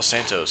out of Los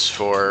Santos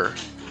for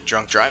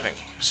drunk driving.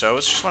 So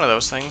it's just one of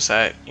those things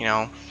that, you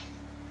know,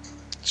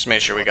 just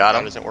made sure we got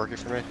him. Isn't working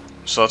for me.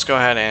 So let's go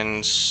ahead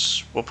and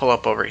we'll pull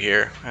up over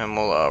here and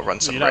we'll run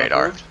some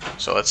radar.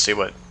 So let's see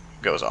what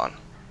goes on.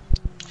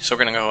 So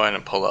we're going to go ahead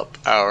and pull up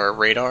our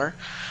radar.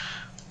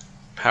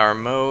 Power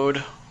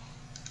mode.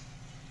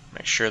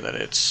 Make sure that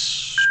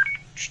it's...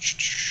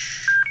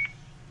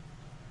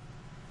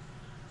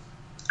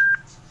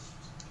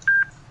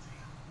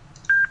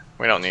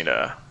 We don't need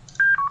a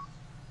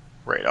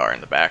radar in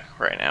the back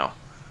right now.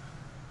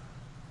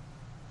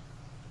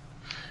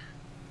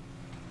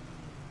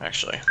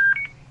 Actually,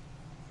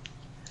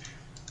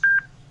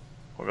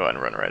 we'll go ahead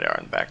and run radar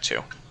in the back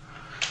too.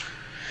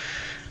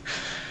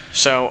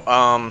 So,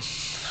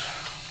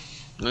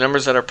 the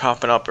numbers that are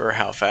popping up are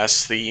how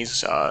fast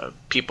these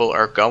people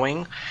are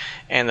going,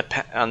 and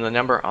on the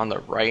number on the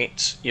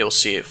right, you'll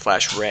see it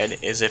flash red,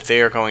 is if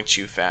they are going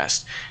too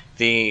fast.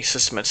 The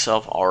system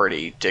itself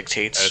already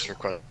dictates.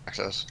 Request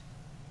access.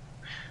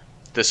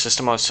 The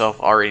system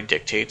itself already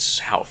dictates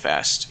how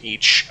fast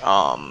each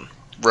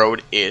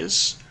road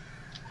is.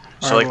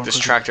 So, like this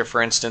tractor,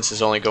 for instance,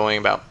 is only going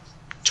about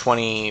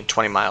 20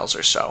 miles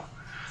or so.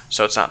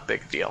 So it's not a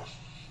big deal.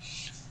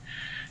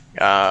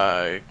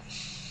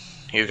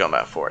 He's going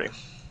about 40.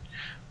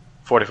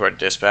 44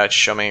 dispatch,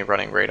 show me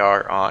running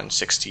radar on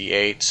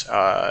 68.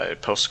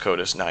 Postal code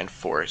is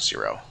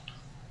 940.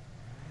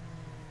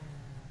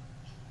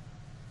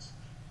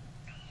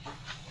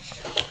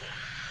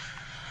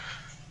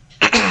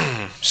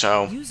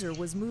 So, user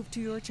was moved to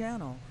your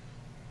channel.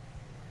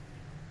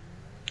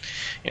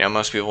 You know,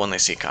 most people when they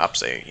see cops,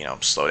 they, you know,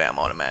 slow down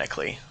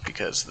automatically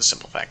because of the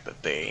simple fact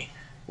that they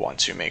want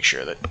to make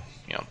sure that,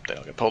 you know, they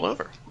don't get pulled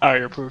over. Alright,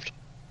 you're approved.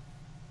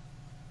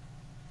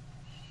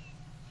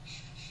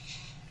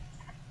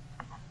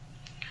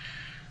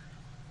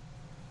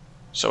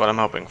 So what I'm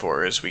hoping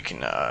for is we can,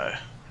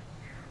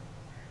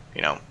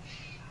 you know,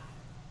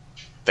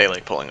 they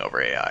like pulling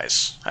over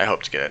AIs. I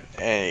hope to get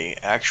a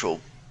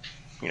actual,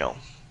 you know,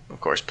 of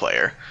course,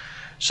 player,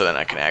 so then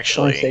I can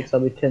actually... 26, I'll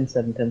be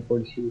 10-7,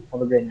 10-42.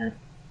 Have a great night.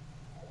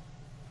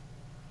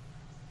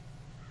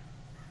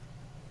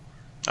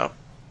 Oh,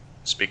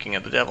 speaking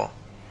of the devil.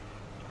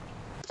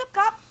 What's up,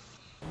 cop?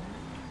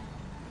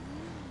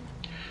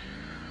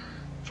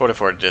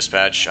 44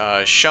 dispatch,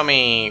 show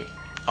me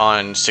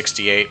on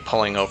 68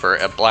 pulling over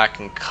a black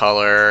in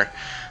color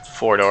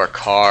 4-door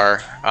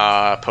car.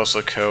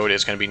 Postal code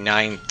is going to be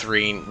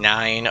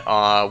 939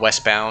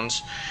 westbound.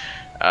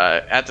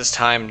 At this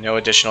time, no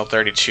additional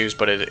 32s,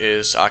 but it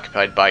is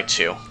occupied by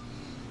 2.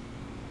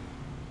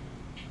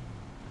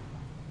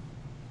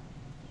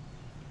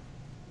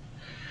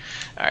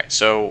 Alright,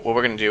 so what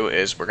we're going to do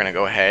is we're going to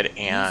go ahead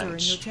and...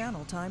 User in your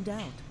channel timed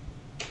out.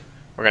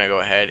 We're going to go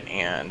ahead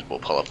and we'll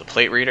pull up the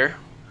plate reader.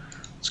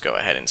 Let's go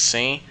ahead and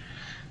see.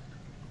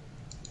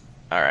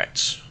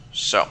 Alright,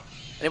 so...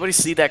 Anybody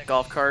see that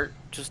golf cart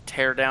just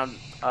tear down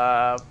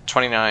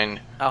 29.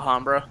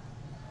 Alhambra.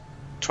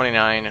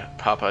 29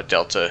 Papa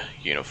Delta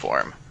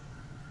uniform.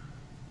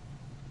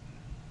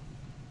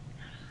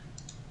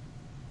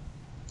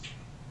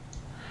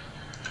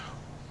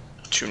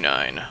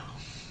 (29)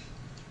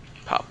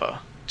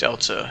 Papa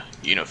Delta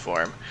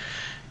uniform.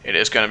 It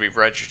is going to be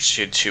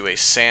registered to a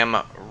Sam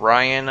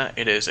Ryan.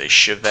 It is a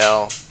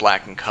Chevelle,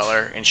 black in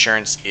color.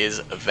 Insurance is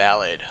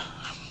valid.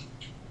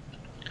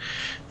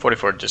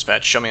 44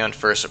 dispatch. Show me on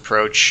first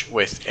approach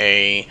with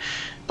a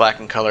black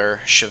in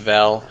color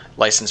Chevelle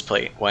license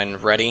plate when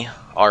ready.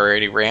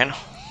 Already ran.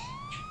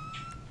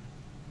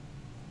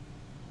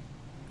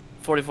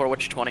 44.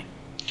 What's your 20?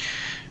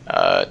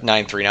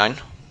 939.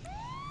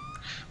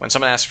 When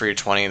someone asks for your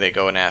 20, they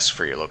go and ask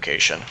for your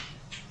location.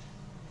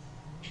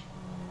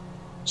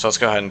 So let's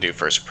go ahead and do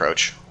first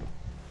approach.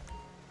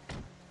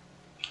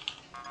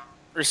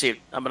 Received.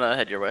 I'm gonna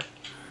head your way.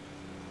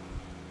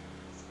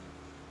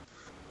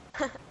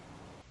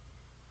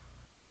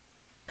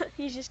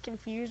 He's just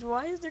confused.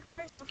 Why is there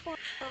Christ before?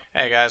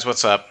 Hey guys,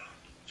 what's up?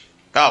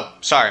 Oh,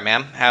 sorry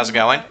ma'am. How's it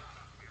going?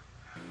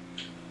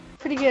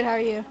 Pretty good. How are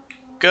you?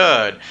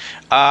 Good.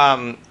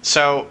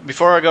 So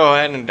before I go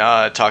ahead and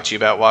talk to you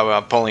about why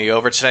I'm pulling you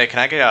over today, can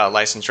I get a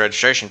license,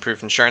 registration, proof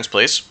of insurance,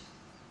 please?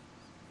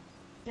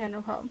 Yeah,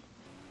 no problem.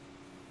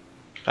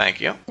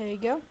 Thank you. There you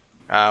go.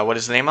 What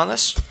is the name on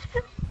this?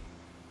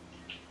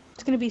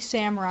 It's gonna be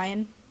Sam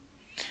Ryan.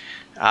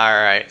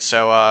 Alright,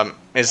 so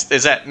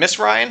is that Miss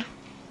Ryan?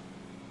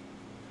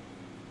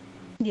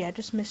 Yeah,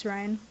 just Miss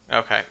Ryan.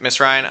 Okay, Miss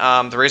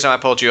Ryan, the reason I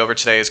pulled you over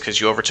today is because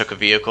you overtook a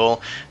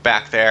vehicle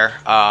back there.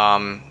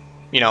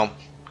 You know,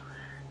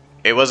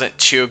 it wasn't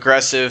too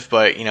aggressive,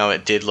 but, you know,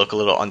 it did look a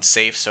little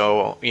unsafe.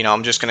 So, you know,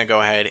 I'm just going to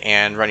go ahead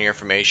and run your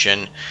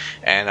information,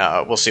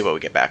 and we'll see what we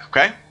get back,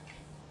 okay?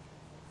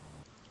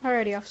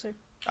 Alrighty, officer.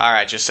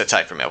 Alright, just sit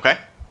tight for me, okay?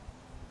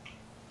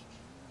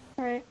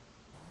 Alright.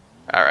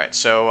 Alright,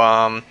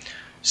 so,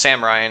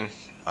 Sam Ryan,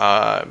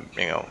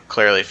 you know,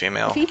 clearly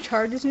female. If he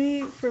charges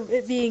me for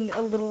it being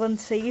a little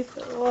unsafe,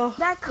 oh,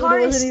 That car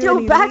is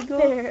still back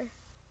there.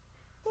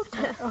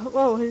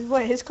 Oh,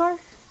 his car?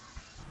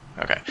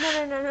 Okay.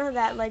 No,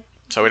 that like.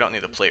 So we don't need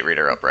the plate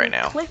reader up right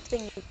now. Cliff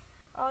thing.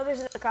 Oh, there's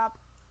another cop.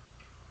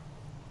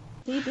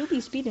 He do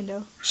be speeding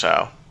though.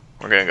 So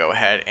we're gonna go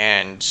ahead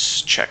and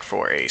check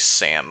for a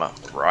Sam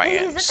Ryan.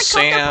 Hey, is that the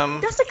Sam.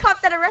 Cop that's the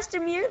cop that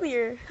arrested me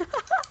earlier.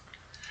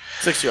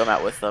 6-2, I'm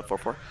out with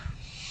 4-4.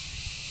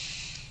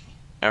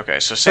 Okay,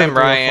 so Sam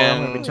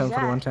Ryan Who's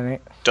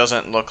that?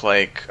 doesn't look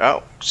like.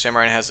 Oh, Sam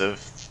Ryan has a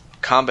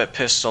combat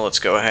pistol. Let's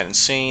go ahead and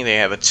see. They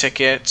have a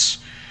ticket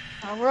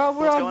We're all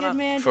going good, on?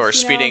 man. for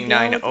Just, speeding dealing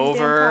 9 with these damn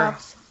over.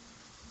 cops.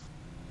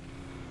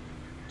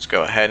 Let's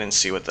go ahead and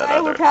see what that I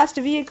other overpassed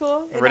a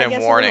vehicle, and Written I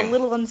guess warning. it was a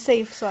little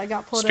unsafe, so I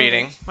got pulled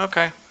speeding. over.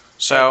 Okay,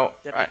 so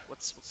Deputy,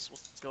 what's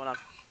going on?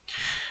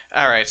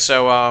 all right,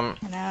 so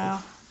No.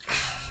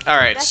 all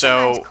right, That's a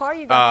so nice car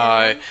you got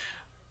there, man.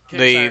 the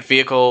Okay, sorry.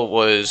 vehicle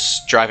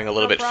was driving a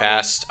little No bit problem.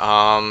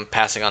 fast,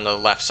 passing on the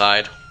left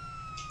side.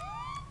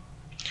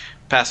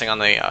 Passing on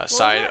the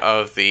side that?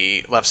 of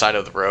the left side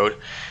of the road,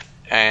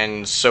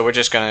 and so we're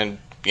just gonna,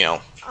 you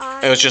know,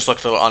 it was just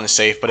looked a little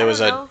unsafe, but it was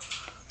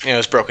it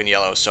was broken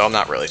yellow, so I'm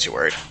not really too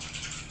worried.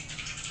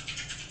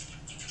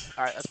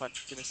 Alright, that's fine.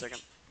 Give me a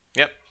second.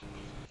 Yep.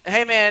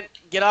 Hey, man,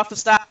 get off the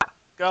stop.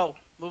 Go.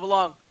 Move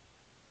along.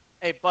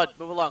 Hey, bud,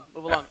 move along.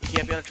 Move along. You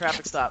can't be on a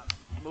traffic stop.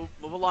 Move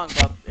along,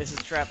 bub. This is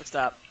a traffic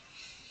stop.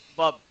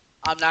 Bub,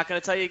 I'm not going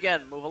to tell you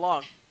again. Move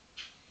along.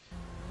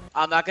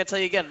 I'm not going to tell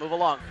you again. Move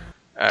along.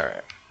 All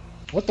right.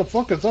 What the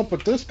fuck is up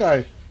with this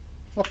guy?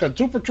 Fucking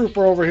Super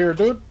Trooper over here,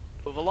 dude.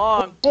 Move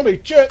along.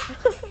 Holy shit!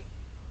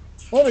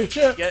 Holy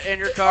shit! Get in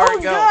your car Oh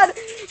and go. God!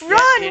 Get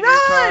Run, in your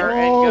car run!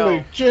 and Holy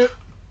go. shit!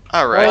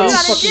 All Oh, right. you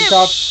got a fucking dip.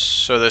 cops.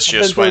 So this I've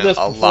just been went through this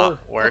a before.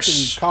 lot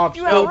worse. Fucking cops,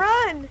 You dude. gotta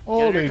run! Get in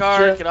Holy your car.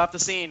 shit! Get off the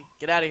scene.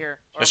 Get out of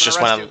here. Or This I'm just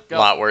gonna went arrest a you. Go.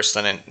 lot worse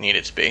than it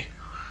needed to be.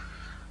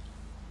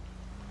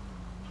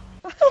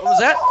 What was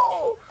that?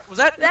 What was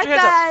that? Put That your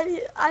hands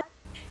up. guy,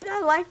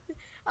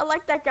 I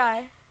like that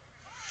guy.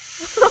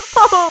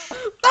 Oh,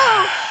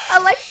 I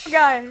like that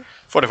guy.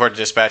 44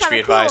 dispatch. Be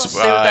Kinda cool. advised. Stay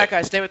with that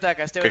guy. Stay with that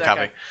guy. Stay with Good that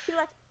copy. guy. He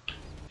like.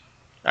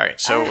 All right.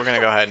 So we're gonna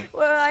go ahead.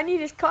 Well, I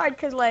need his card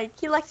because like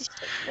he likes.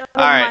 To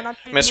All right,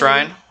 Miss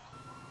Ryan.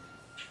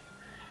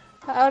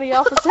 Howdy,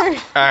 officer. All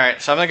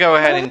right. So I'm gonna go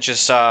ahead and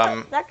just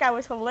That guy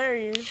was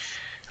hilarious.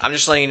 I'm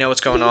just letting you know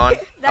what's going on.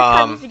 That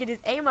guy needs to get his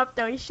aim up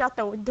though. He shot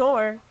the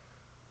door.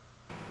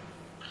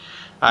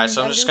 All right.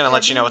 So I'm just gonna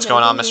let you know what's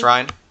going on, Miss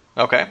Ryan.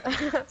 Okay.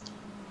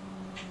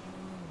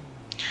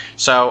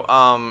 So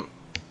I'm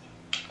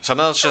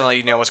just gonna let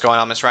you know what's going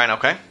on, Miss Ryan.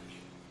 Okay.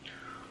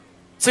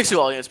 6-2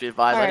 all units be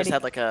advised. I just Alrighty.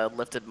 had like a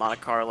lifted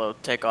Monte Carlo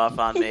take off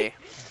on me.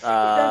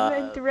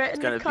 Doesn't It's threaten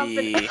the gonna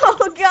company. be. Oh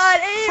God!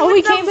 Hey, Oh, he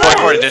what's came up, back.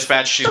 bud? 44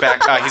 dispatch. She's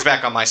back. He's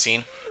back on my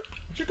scene.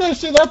 Did you guys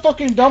see that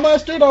fucking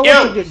dumbass dude? I Yo,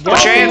 wanted to get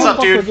put your hands up,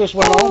 Motherfucker dude. Just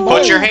went on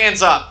Put by. your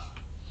hands up.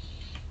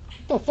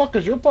 What the fuck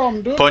is your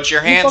problem, dude? Put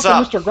your You hands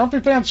fucking up. Mr. Grumpy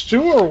Pants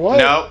too, or what?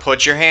 No,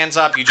 put your hands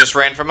up. You just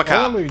ran from a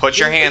cop. Holy Put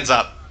your shit. hands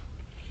up.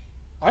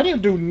 I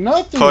didn't do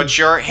nothing. Put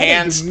your I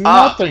hands didn't do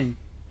up. nothing.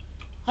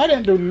 I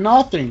didn't do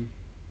nothing.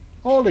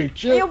 Holy Hey,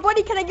 shit. yo,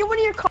 buddy, can I get one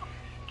of your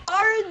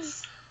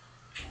cards?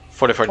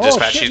 44 Oh,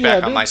 dispatch. shit, She's yeah,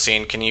 back on dude. my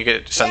scene. Can you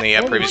send the Yeah,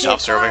 holy previous shit.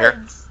 officer over here?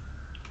 Cards.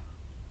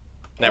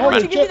 Never Once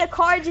mind. you give me the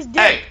card, just do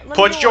Hey, it. Let me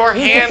put do your one.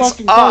 Here's the hands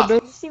fucking card, up.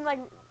 dude. You seem like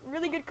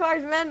really good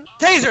cards, man.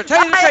 Taser,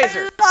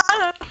 taser.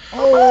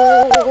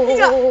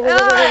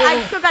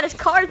 I still got his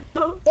card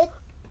though. What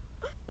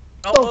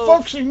Don't the move.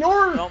 fuck,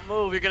 senor? Don't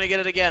move. You're gonna get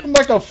it again. I'm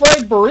like a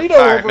fried burrito All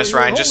right, over Miss here.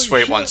 Ryan, just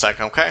Holy wait 1 shit.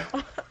 second, okay?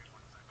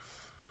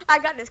 I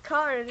got his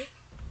card.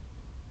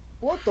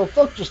 What the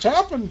fuck just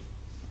happened?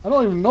 I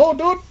don't even know,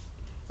 dude.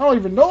 I don't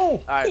even know.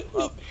 All right.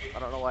 Well, I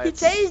don't know why He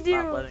it's tased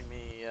you. not letting me.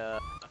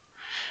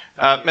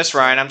 Miss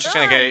Ryan, I'm just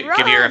gonna Run,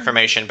 give you your run.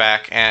 information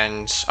back,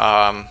 and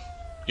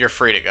you're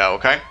free to go,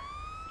 okay?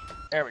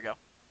 There we go.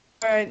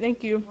 Alright,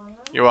 thank you.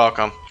 You're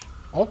welcome.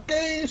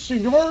 Okay,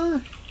 senor.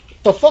 What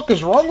the fuck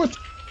is wrong with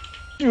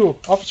you?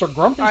 Officer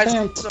Grumpy All right.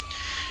 Pants. So,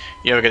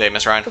 You have a good day,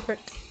 Miss Ryan.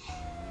 Perfect.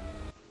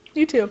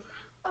 You too.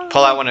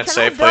 Pull out when it's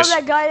Can I safe, build please.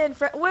 that guy in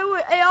front?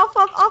 Wait, hey,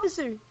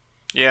 officer.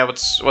 Yeah,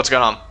 what's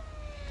going on?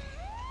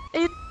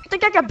 You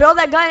think I can build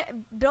that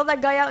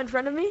guy out in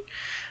front of me?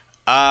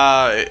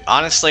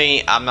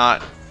 Honestly, I'm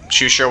not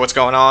too sure what's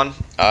going on.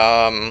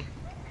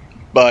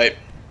 But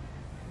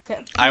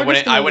Okay. I We're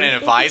just gonna wouldn't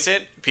leave. advise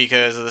it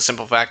because of the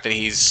simple fact that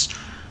he's,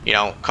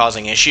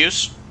 causing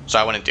issues. So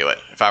I wouldn't do it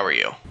if I were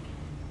you.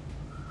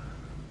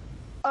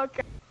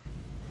 Okay.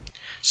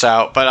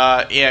 So,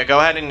 but yeah, go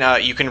ahead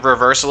and you can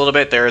reverse a little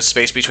bit. There is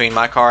space between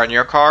my car and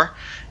your car,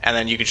 and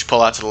then you can just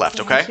pull out to the left,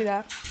 Yeah, I see okay?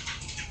 that.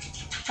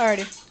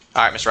 Alrighty.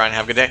 All right, Mr. Ryan,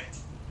 have a good day.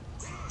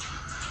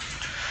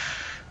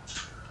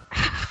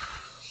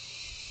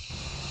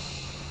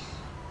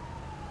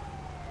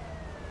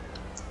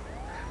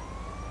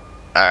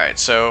 All right,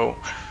 so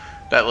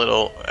that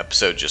little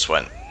episode just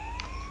went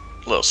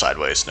a little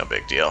sideways. No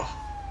big deal. all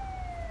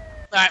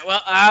right.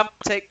 Well, I'm gonna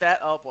take that.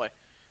 Oh boy,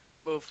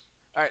 move.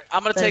 All right,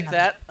 I'm gonna take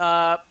that.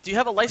 Do you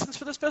have a license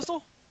for this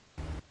pistol?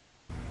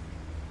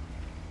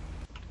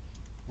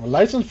 A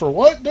license for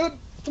what, dude?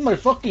 It's my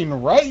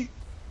fucking right.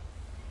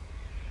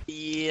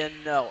 Yeah.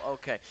 No.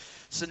 Okay.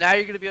 So now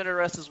you're gonna be under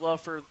arrest as well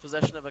for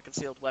possession of a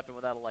concealed weapon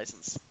without a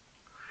license.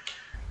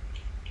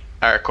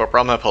 All right,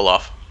 Corporal, I'm gonna pull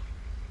off.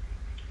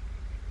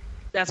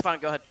 That's fine.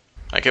 Go ahead.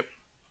 Thank you.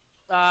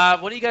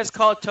 What do you guys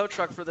call a tow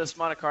truck for this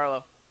Monte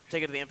Carlo?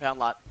 Take it to the impound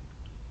lot.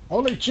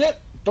 Holy shit.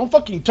 Don't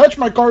fucking touch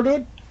my car,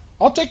 dude.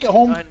 I'll take it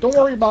home. Go ahead and Don't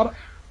worry about it.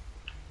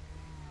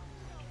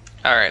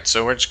 All right,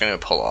 so we're just gonna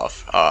pull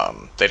off.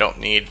 They don't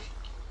need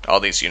all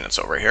these units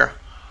over here.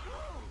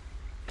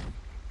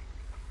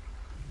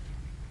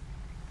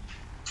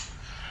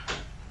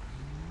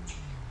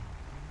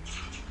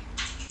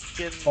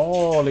 Can,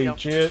 Holy you know,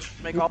 shit.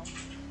 make all.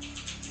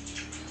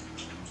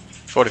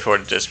 44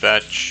 to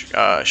dispatch.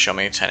 Show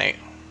me 10-8.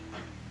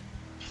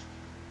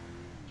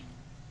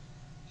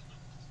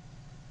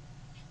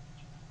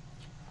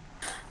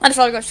 I just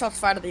probably got shots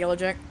fired at the yellow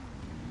jack.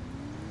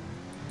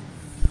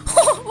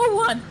 I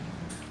won.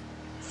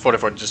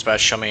 44 to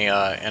dispatch. Show me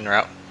en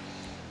route.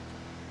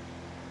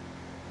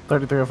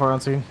 3304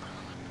 on scene.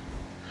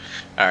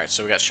 All right,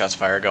 so we got shots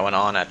fired going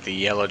on at the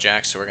yellow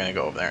jack, so we're gonna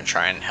go over there and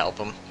try and help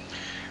them.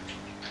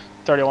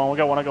 31, we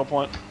got one at go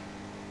point.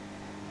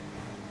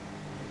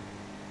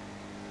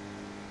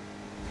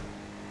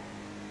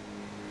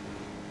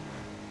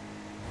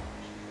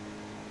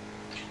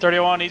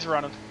 .31, he's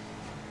running.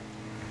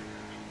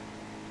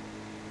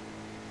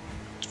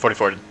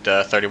 44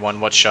 to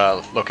 31. Which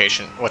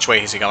location? Which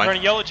way is he We're going? in a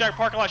yellow jack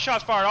parking lot,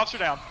 shots fired, officer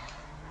down.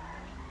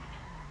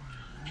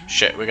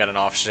 Shit, we got an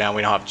officer down.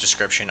 We don't have a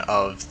description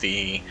of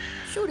the.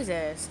 Shoot his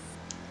ass.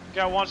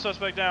 Got one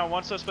suspect down,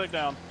 one suspect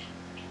down.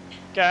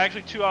 Got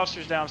actually 2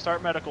 officers down,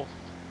 start medical.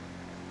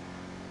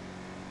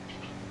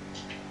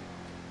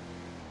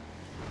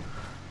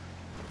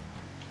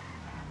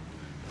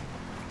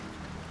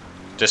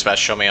 Dispatch,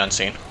 show me on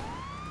scene.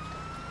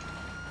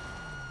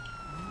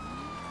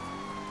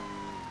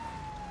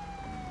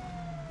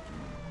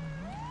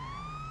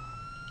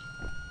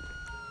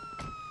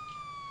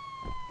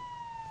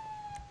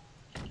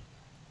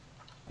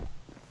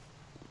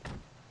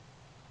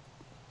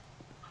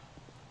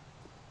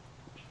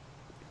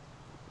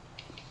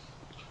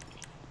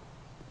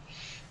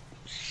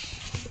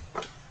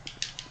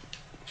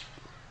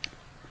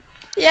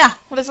 Yeah,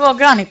 with his little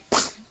gun, he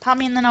popped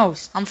me in the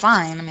nose. I'm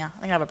fine. I mean, I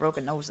think I have a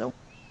broken nose, though.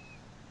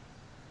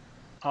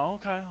 Oh,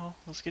 okay, well,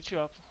 let's get you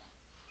up.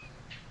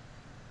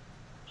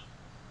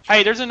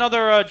 Hey, there's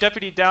another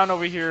deputy down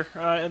over here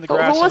in the Who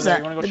grass. was over there. that?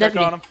 You want to go The check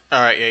deputy? on him?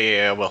 All right,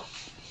 yeah, I will.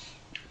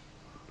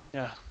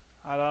 Yeah,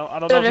 I don't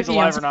The know if he's deputy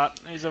alive on- or not.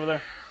 He's over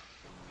there.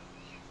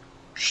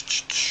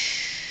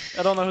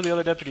 I don't know who the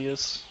other deputy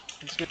is.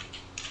 Let's get.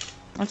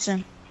 Let's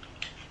see.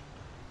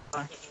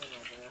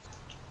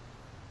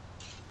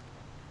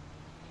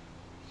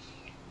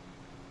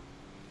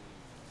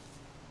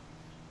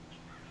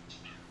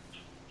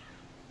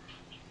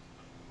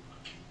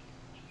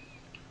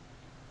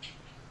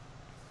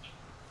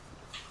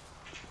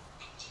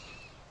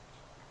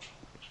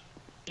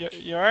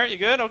 You alright? You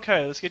good?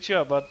 Okay, let's get you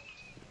up, bud.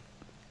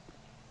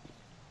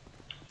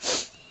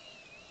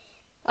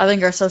 I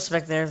think our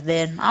suspect there is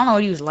dead. I don't know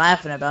what he was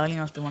laughing about. He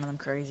must be one of them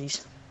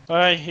crazies.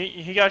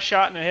 He got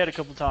shot in the head a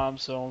couple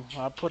times, so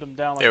I put him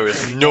down like There a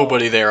was dirty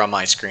nobody there on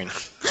my screen.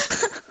 dog.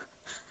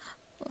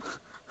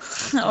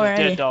 He's a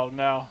dead dog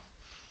now.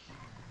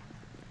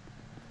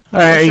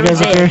 Alright, are you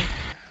guys okay?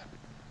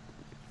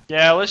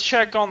 Yeah, let's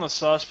check on the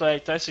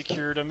suspect. I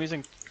secured him. He's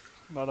in,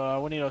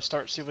 but we need to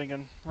start see if we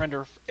can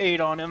render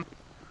aid on him.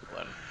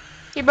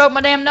 He broke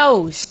my damn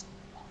nose.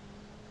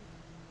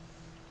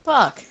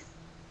 Fuck.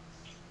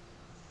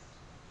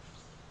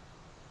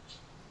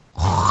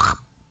 You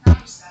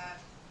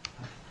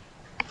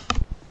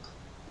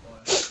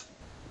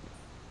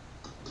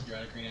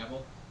got a green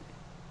apple?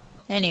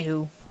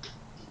 Anywho.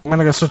 I'm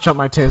gonna go switch up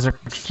my taser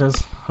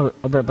cartridges. I'll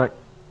be right back.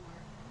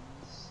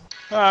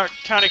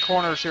 County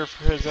coroner's here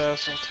for his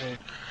ass. Okay.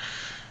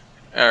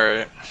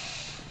 Alright.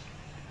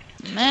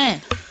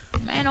 Man.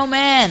 Man, oh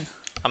man.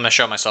 I'm gonna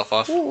show myself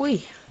off.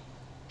 Ooh-wee.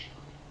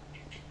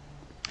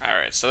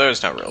 Alright, so there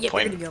was no real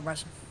point. We're gonna go,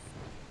 Russell.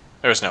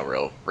 There was no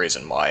real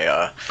reason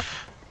why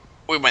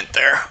we went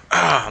there.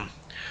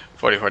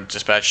 44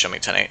 dispatch, show me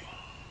 10-8.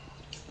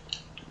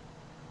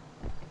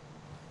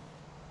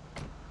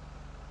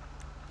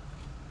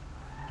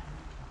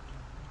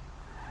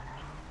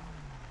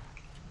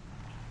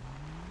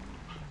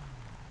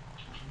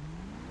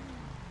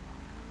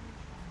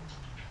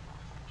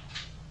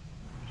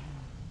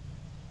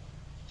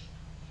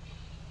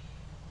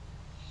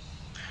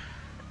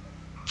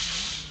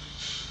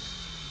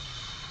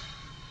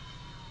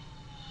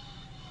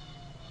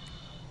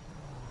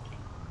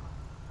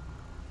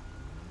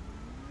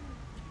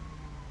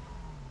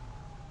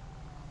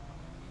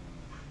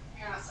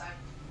 Outside.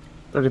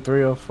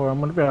 3304. I'm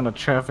gonna be on a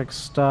traffic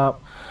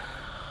stop.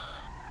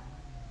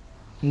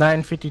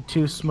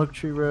 952 Smoke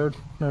Tree Road.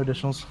 No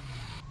additionals.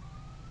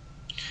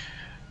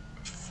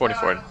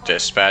 44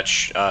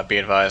 dispatch, be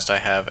advised I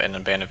have an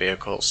abandoned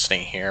vehicle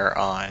sitting here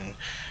on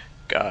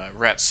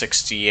Rat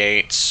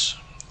 68.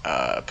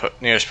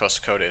 Nearest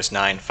postal code is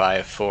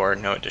 954.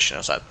 No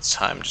additionals at the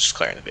time, just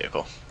clearing the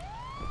vehicle.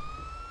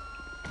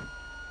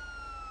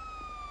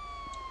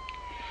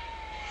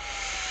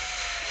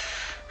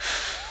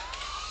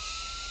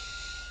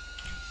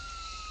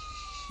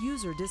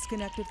 User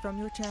disconnected from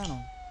your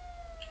channel.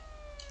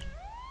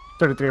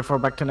 3304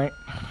 back tonight.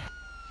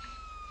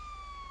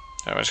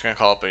 I'm just gonna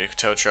call up a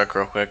tow truck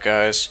real quick,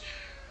 guys.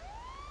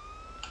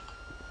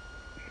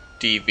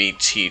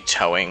 DVT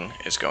towing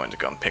is going to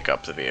come pick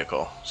up the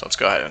vehicle, so let's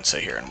go ahead and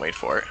sit here and wait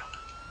for it.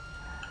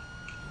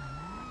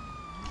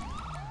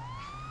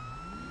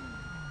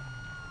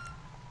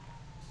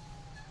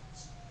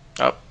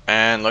 Oh,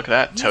 and look at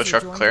that, tow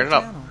truck cleared it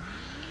up.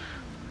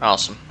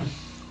 Awesome.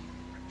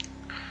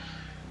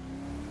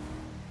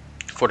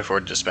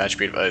 44 dispatch,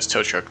 be advised,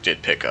 tow truck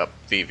did pick up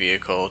the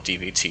vehicle,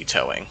 DVT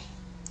towing.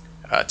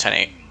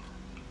 10-8.